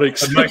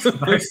antibiotics. Most of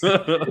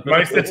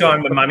the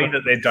time, the money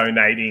that they're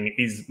donating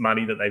is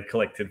money that they've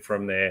collected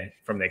from their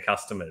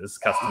customers.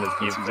 Customers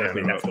give. I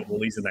mean, that's what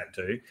Woolies and that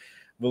do.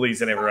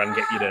 Woolies and everyone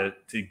get you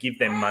to give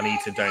them money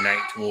to donate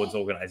towards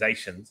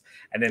organisations,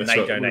 and then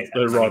they donate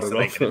that money so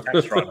they get a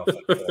tax write-off for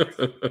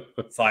it.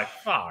 It's like,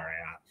 far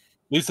out.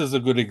 This is a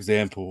good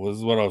example. This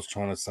is what I was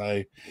trying to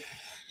say.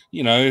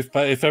 You know,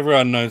 if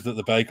everyone knows that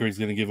the bakery is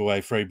going to give away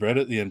free bread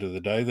at the end of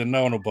the day, then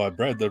no one will buy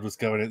bread. They'll just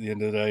go in at the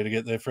end of the day to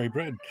get their free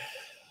bread.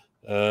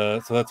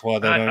 So that's why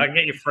I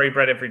get you free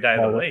bread every day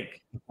of the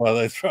week. Why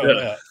they throw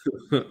it out.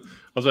 I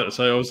was about to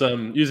say, I was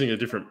using a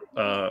different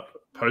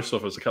post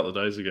office a couple of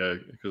days ago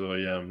because I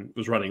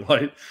was running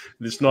late.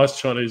 This nice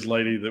Chinese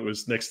lady that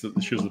was next to,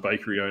 she was the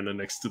bakery owner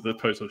next to the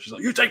post office. She's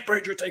like, you take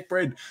bread. It's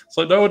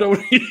like, no, I don't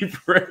want to eat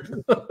bread.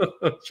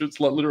 She was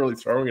like literally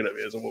throwing it at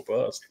me as I walked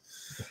past.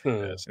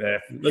 Friends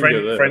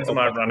of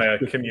mine run a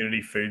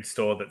community food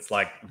store that's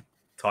like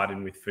tied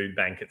in with food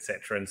bank,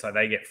 etc., and so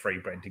they get free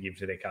bread to give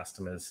to their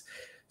customers.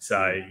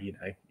 So you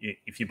know,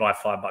 if you buy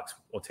 $5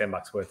 or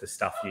 $10 worth of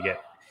stuff, you get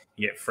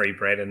free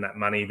bread, and that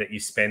money that you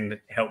spend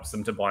helps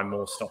them to buy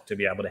more stock to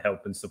be able to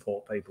help and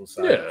support people.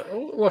 So yeah,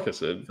 like I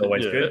said, it's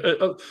always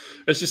good.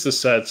 It's just a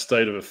sad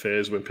state of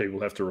affairs when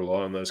people have to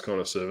rely on those kind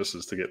of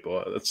services to get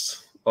by.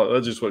 That's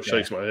just what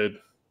shakes my head.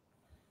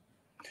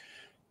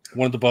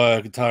 Wanted to buy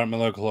a guitar at my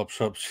local op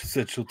shop. She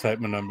said she'll take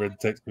my number and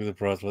text me the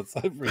price once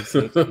I've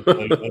researched it.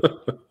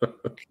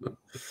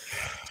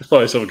 Just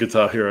buy yourself a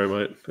Guitar Hero,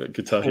 mate. A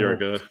Guitar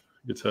Hero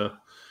guitar.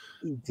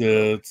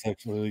 It's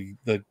actually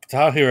the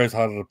Guitar Hero is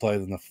harder to play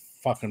than the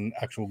fucking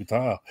actual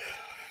guitar.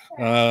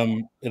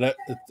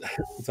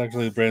 It's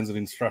actually the brands that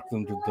instruct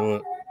them to do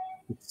it.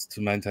 It's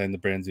to maintain the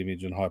brand's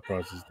image and high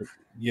prices. But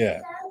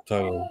yeah,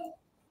 totally.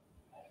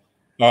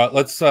 All right,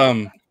 let's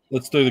do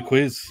the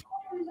quiz.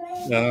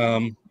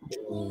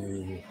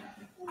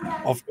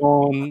 I've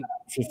gone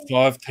for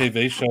 5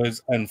 TV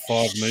shows and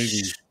 5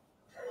 movies.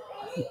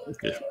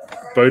 Yeah,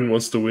 Bohdan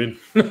wants to win.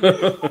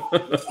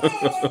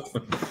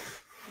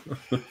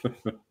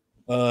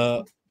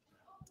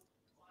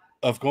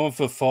 I've gone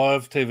for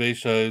 5 TV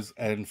shows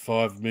and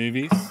 5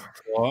 movies.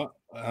 Right.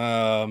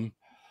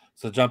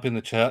 So jump in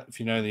the chat if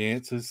you know the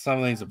answers. Some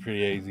of these are pretty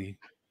easy.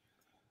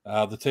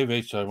 The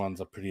TV show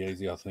ones are pretty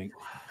easy, I think.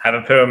 Have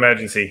a poo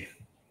emergency.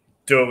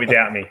 Do it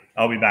without me.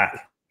 I'll be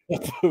back.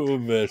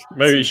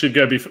 Maybe you should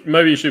go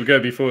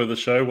before the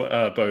show,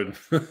 Bohdan.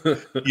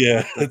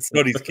 Yeah, it's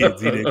not his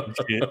kids. He did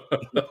shit.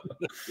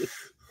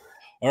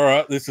 All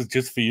right, this is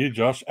just for you,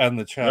 Josh, and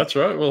the chat. That's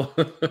right. Well,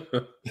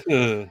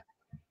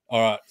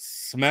 all right,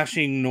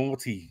 Smashing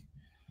Naughty.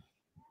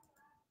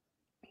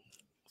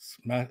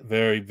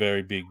 Very,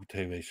 very big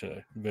TV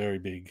show. Very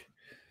big.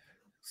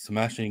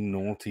 Smashing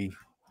Naughty.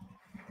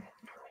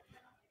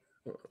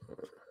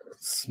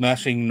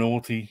 Smashing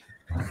Naughty.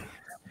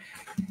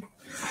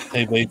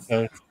 TV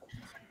show.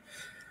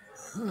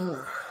 I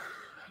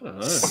don't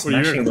know.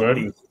 Smashing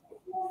Naughty.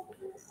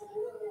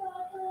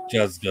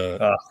 Jazz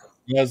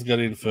got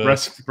in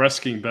first.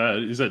 Brasking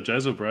Bad. Is that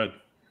Jazz or Brad?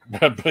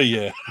 But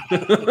yeah.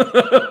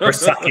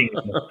 Sucking.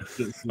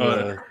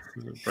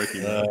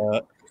 Breaking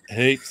Bad.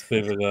 Heaps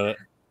people got it.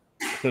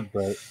 Good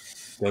break.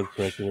 Good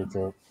break.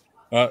 All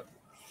right.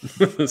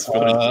 It's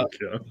funny.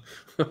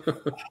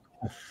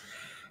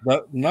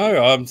 But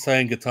no, I'm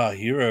saying Guitar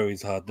Hero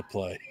is hard to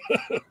play.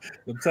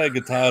 I'm saying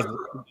guitars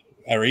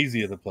are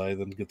easier to play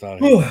than Guitar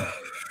Hero.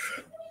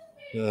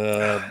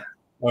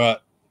 All right,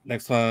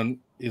 next one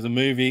is a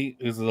movie.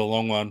 This is a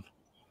long one.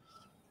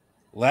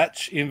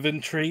 Latch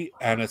Inventory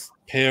and a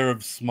pair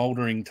of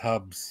smouldering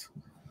tubs.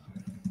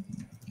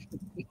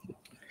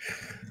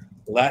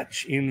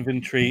 latch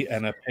inventory,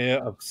 and a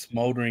pair of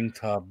smouldering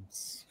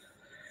tubs.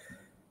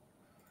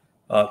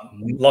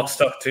 Lock,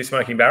 stock, two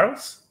smoking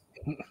barrels.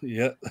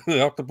 Yeah,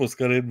 the octopus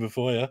got in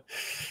before you.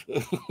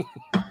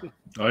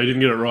 Oh, you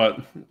didn't get it right.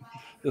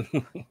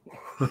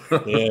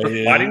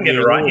 I didn't get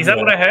it right. Is that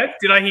what I heard?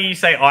 Did I hear you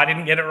say I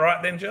didn't get it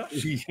right then,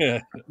 Josh?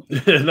 Yeah.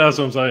 That's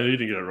what I'm saying. You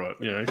didn't get it right.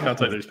 You know, can't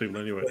take these people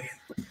anywhere.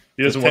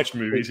 He doesn't watch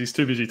movies. He's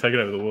too busy taking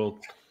over the world.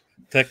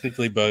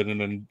 Technically,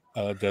 Bohdan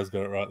and Jazz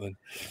got it right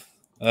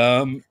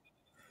then.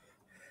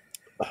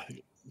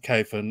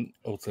 Kayfan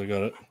also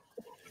got it.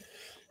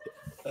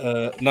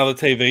 Another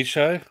TV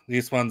show.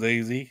 This one's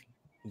easy.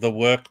 The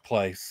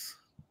Workplace.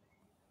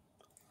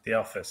 The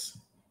Office.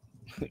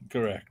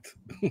 Correct.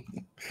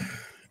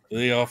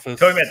 The Office.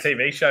 Talking about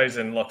TV shows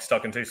and Lock,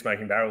 Stock, and Two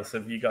Smoking Barrels,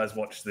 have you guys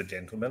watched The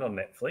Gentleman on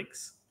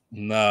Netflix?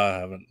 No, I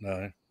haven't.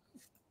 No.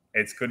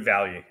 It's good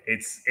value.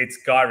 It's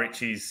Guy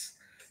Ritchie's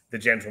The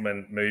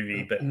Gentleman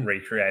movie, but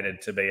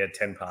recreated to be a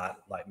 10-part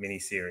like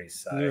mini-series.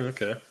 So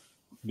okay.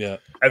 Yeah.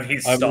 Of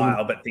his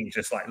style, but think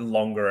just like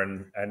longer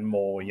and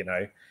more,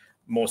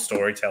 more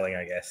storytelling,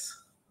 I guess.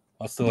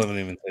 I still haven't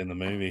even seen the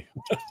movie.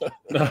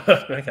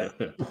 Okay.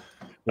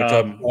 Which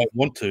I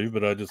want to,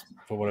 but I just,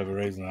 for whatever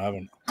reason, I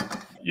haven't.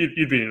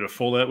 You'd be into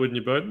Fallout, wouldn't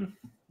you, Bohdan?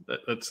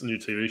 That's a new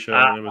TV show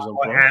on Amazon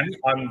Prime.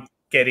 I'm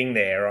getting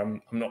there. I'm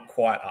not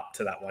quite up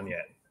to that one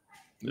yet.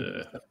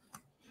 Yeah.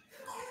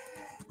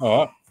 All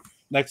right.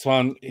 Next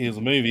one is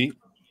a movie.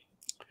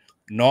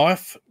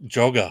 Knife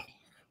Jogger.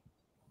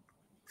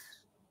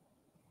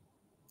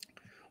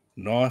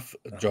 Knife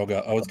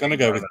Jogger. I was going to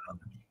go with...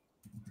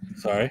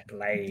 Sorry?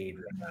 Blade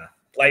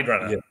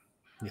Runner. Yeah.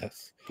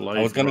 Yes.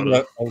 I was going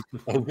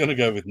to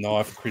go with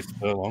Knife Chris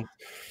Furlong.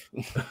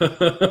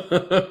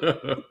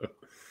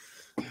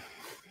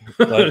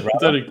 Blade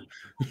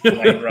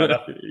Runner.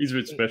 He's a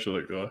bit special,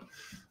 that guy.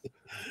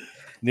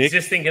 Nick? He's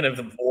just thinking of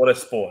the water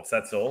sports,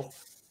 that's all.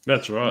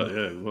 That's right,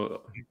 yeah.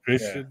 Well,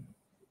 Christian.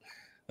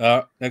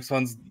 Next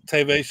one's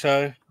TV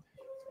show.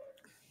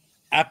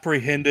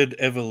 Apprehended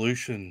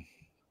Evolution.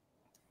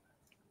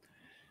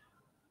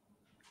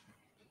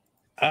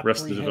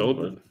 Arrested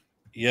Development.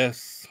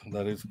 Yes,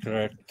 that is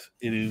correct.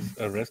 It is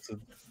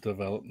Arrested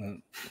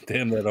Development.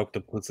 Damn, that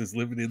octopus is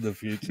living in the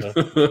future.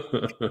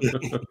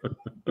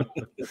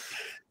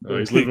 Oh,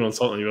 he's living on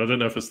something. I don't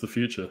know if it's the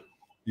future.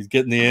 He's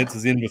getting the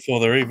answers in before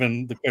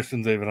the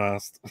questions even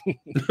asked.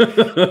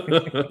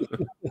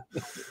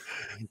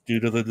 Due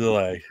to the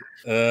delay.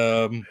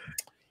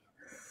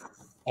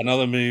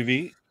 Another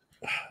movie.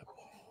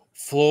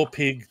 Floor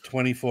Pig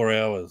 24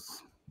 Hours.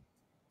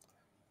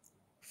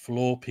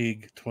 Floor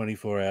Pig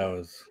 24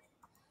 Hours.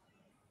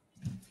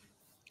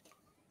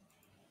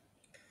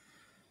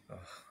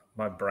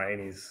 My brain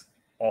is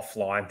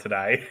offline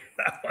today.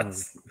 That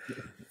one's...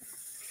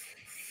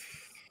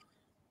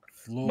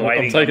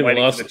 I'm taking the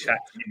last. The chat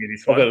to give me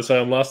this I'm one. about to say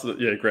I'm last.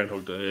 Yeah,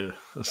 Groundhog Day. Yeah,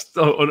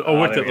 I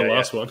worked out the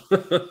last one.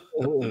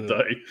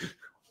 Day.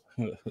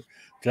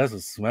 Jazz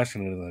is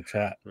smashing it in the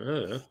chat.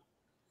 Yeah.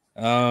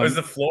 It was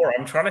the floor.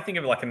 I'm trying to think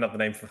of like another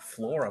name for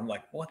floor. I'm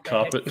like, what?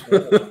 Carpet.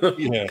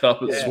 Yeah.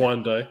 Carpet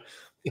Swine Day.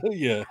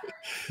 Yeah.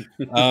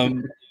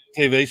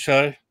 TV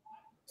show.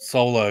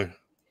 Solo.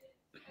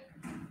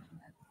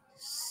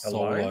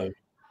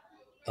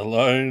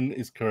 Alone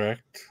is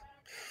correct.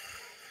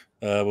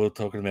 We were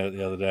talking about it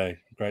the other day.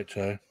 Great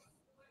show.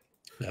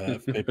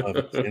 If people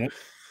haven't seen it.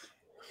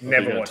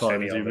 Never watched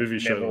any of it. Movie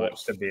show. Never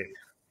watched a bit.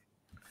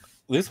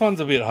 This one's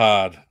a bit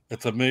hard.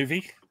 It's a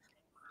movie.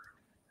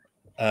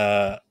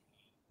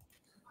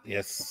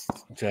 Yes,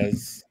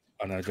 Jazz.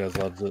 I know Jazz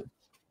loves it.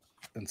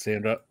 And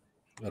Sandra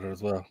got it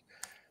as well.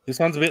 This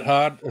one's a bit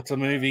hard. It's a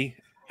movie.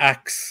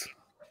 Axe.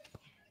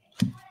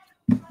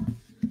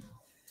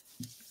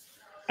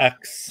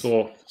 Axe.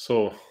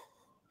 Saw.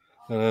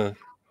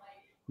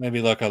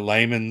 Maybe like a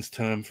layman's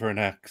term for an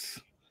axe.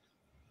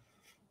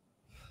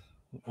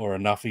 Or a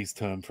nuffy's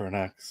term for an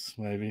axe,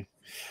 maybe.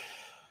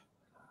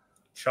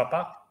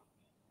 Chopper.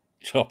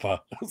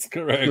 That's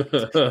correct.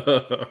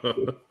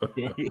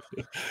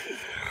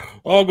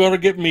 I've got to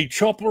get me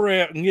chopper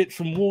out and get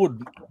some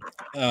wood.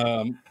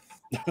 All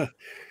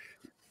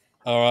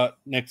right,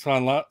 next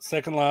one,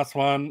 second last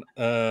one.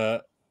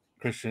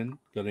 Christian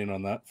got in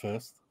on that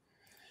first.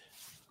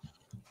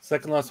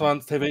 Second last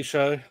one's TV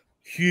show.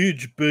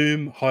 Huge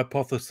Boom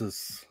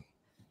Hypothesis.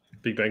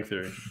 Big Bang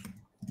Theory.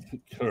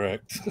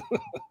 Correct.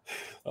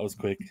 That was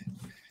quick.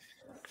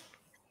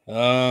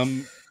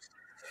 I'm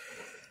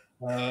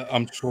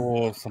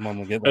sure someone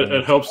will get that.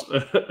 It helps.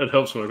 It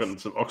helps when I've got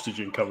some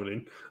oxygen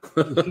coming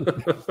in.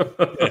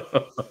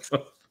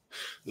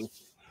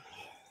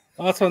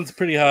 Last one's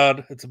pretty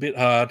hard. It's a bit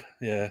hard.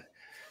 Yeah,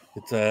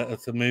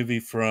 it's a movie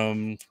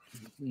from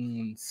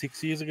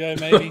 6 years ago,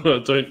 maybe.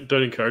 Don't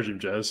encourage him,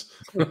 Jazz.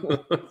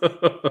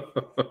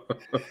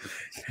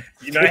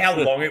 You know how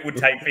long it would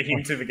take for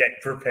him to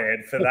get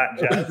prepared for that,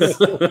 Jazz?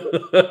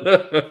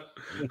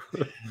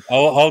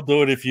 I'll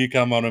do it if you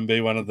come on and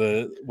be one of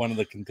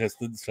the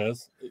contestants,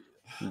 Jazz.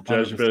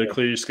 Jazz, you better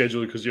clear your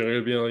schedule because you're going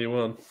to be the only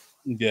one.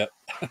 Yeah.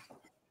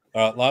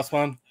 All right, last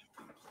one.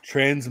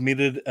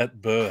 transmitted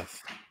at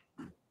birth.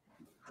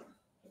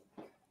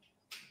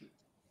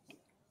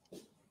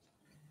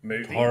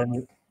 Movie.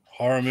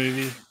 Horror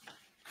movie.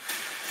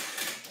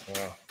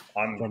 Oh,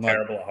 I'm From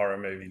terrible at horror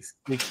movies.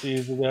 6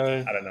 years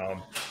ago. I don't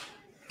know.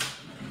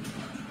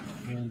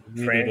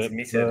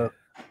 Transmitted.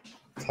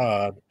 It's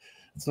hard.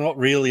 It's not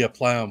really a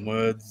play on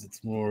words.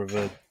 It's more of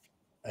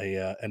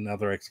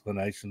another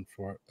explanation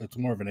for it. It's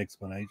more of an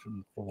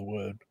explanation for the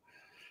word,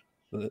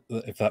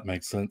 if that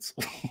makes sense.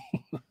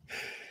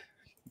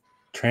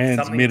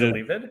 Transmitted.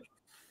 Something delivered?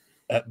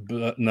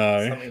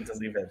 No. Something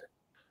delivered.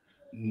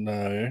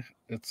 No,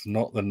 it's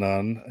not The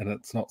Nun, and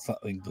it's not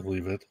something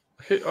delivered.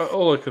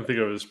 All I can think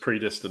of is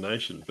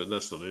Predestination, but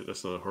that's not it.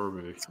 That's not a horror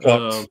movie. It's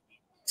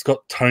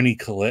got Toni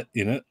Collette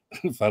in it,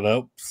 if that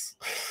helps.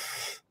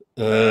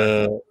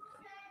 Like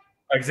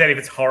I said, if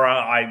it's horror,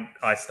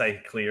 I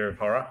stay clear of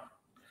horror.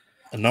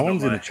 And no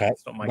one's in the chat.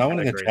 No one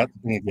in the chat's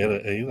going to get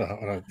it either,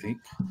 I don't think.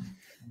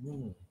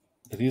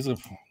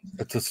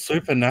 It's a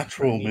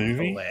supernatural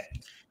movie.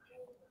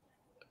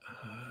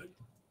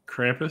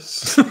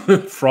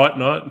 Krampus, Fright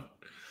Night.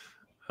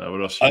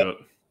 What else you got?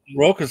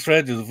 Raucous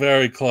Reg is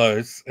very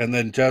close, and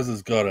then Jazz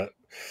has got it.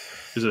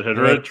 Is it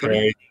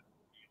Hereditary?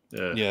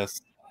 Yeah.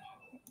 Yes.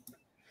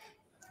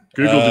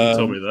 Google didn't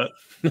tell me that.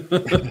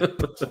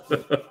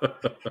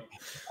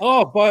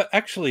 But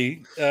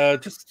actually,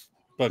 just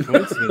by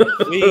coincidence,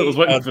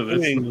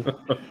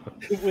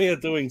 we are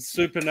doing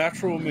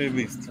supernatural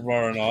movies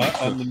tomorrow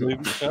night on the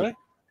movie show.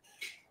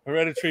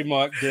 Hereditary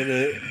might get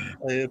a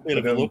bit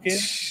of a look in.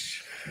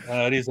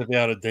 It is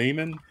about a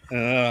demon.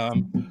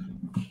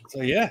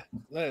 So yeah,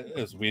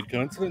 it's a weird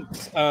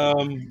coincidence.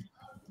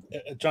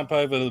 Jump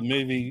over to the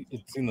movie.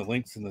 It's in the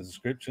links in the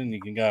description. You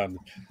can go and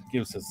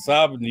give us a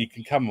sub, and you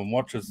can come and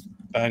watch us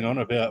bang on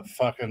about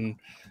fucking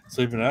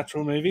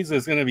supernatural movies.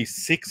 There's going to be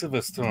 6 of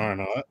us tomorrow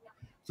night,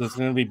 so it's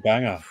going to be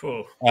banger.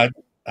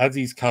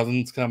 Azzy's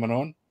cousin's coming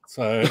on,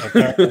 so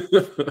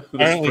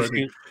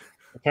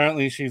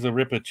apparently she's a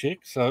ripper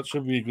chick, so it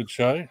should be a good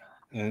show.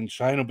 And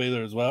Shane will be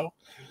there as well.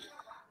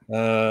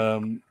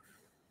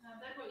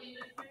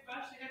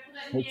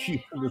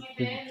 Okay.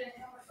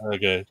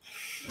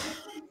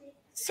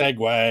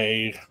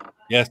 Segue.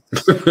 Yes.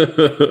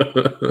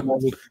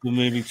 The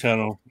movie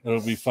channel.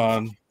 It'll be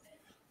fun.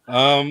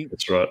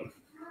 That's right.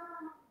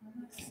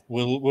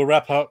 We'll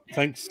wrap up.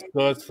 Thanks,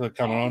 guys, for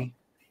coming on.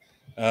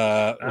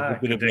 A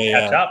bit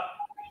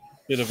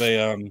of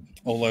a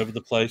all over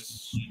the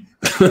place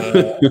show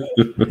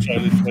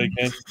this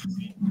weekend.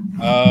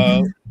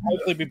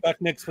 Hopefully be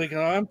back next week,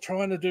 and I'm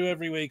trying to do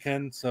every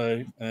weekend.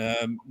 So now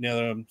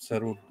that I'm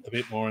settled a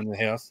bit more in the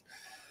house,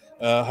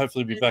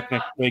 hopefully be back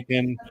next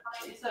weekend.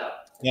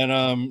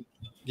 And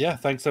yeah,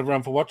 thanks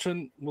everyone for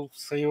watching. We'll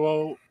see you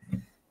all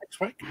next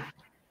week.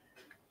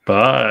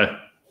 Bye.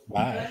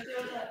 Bye.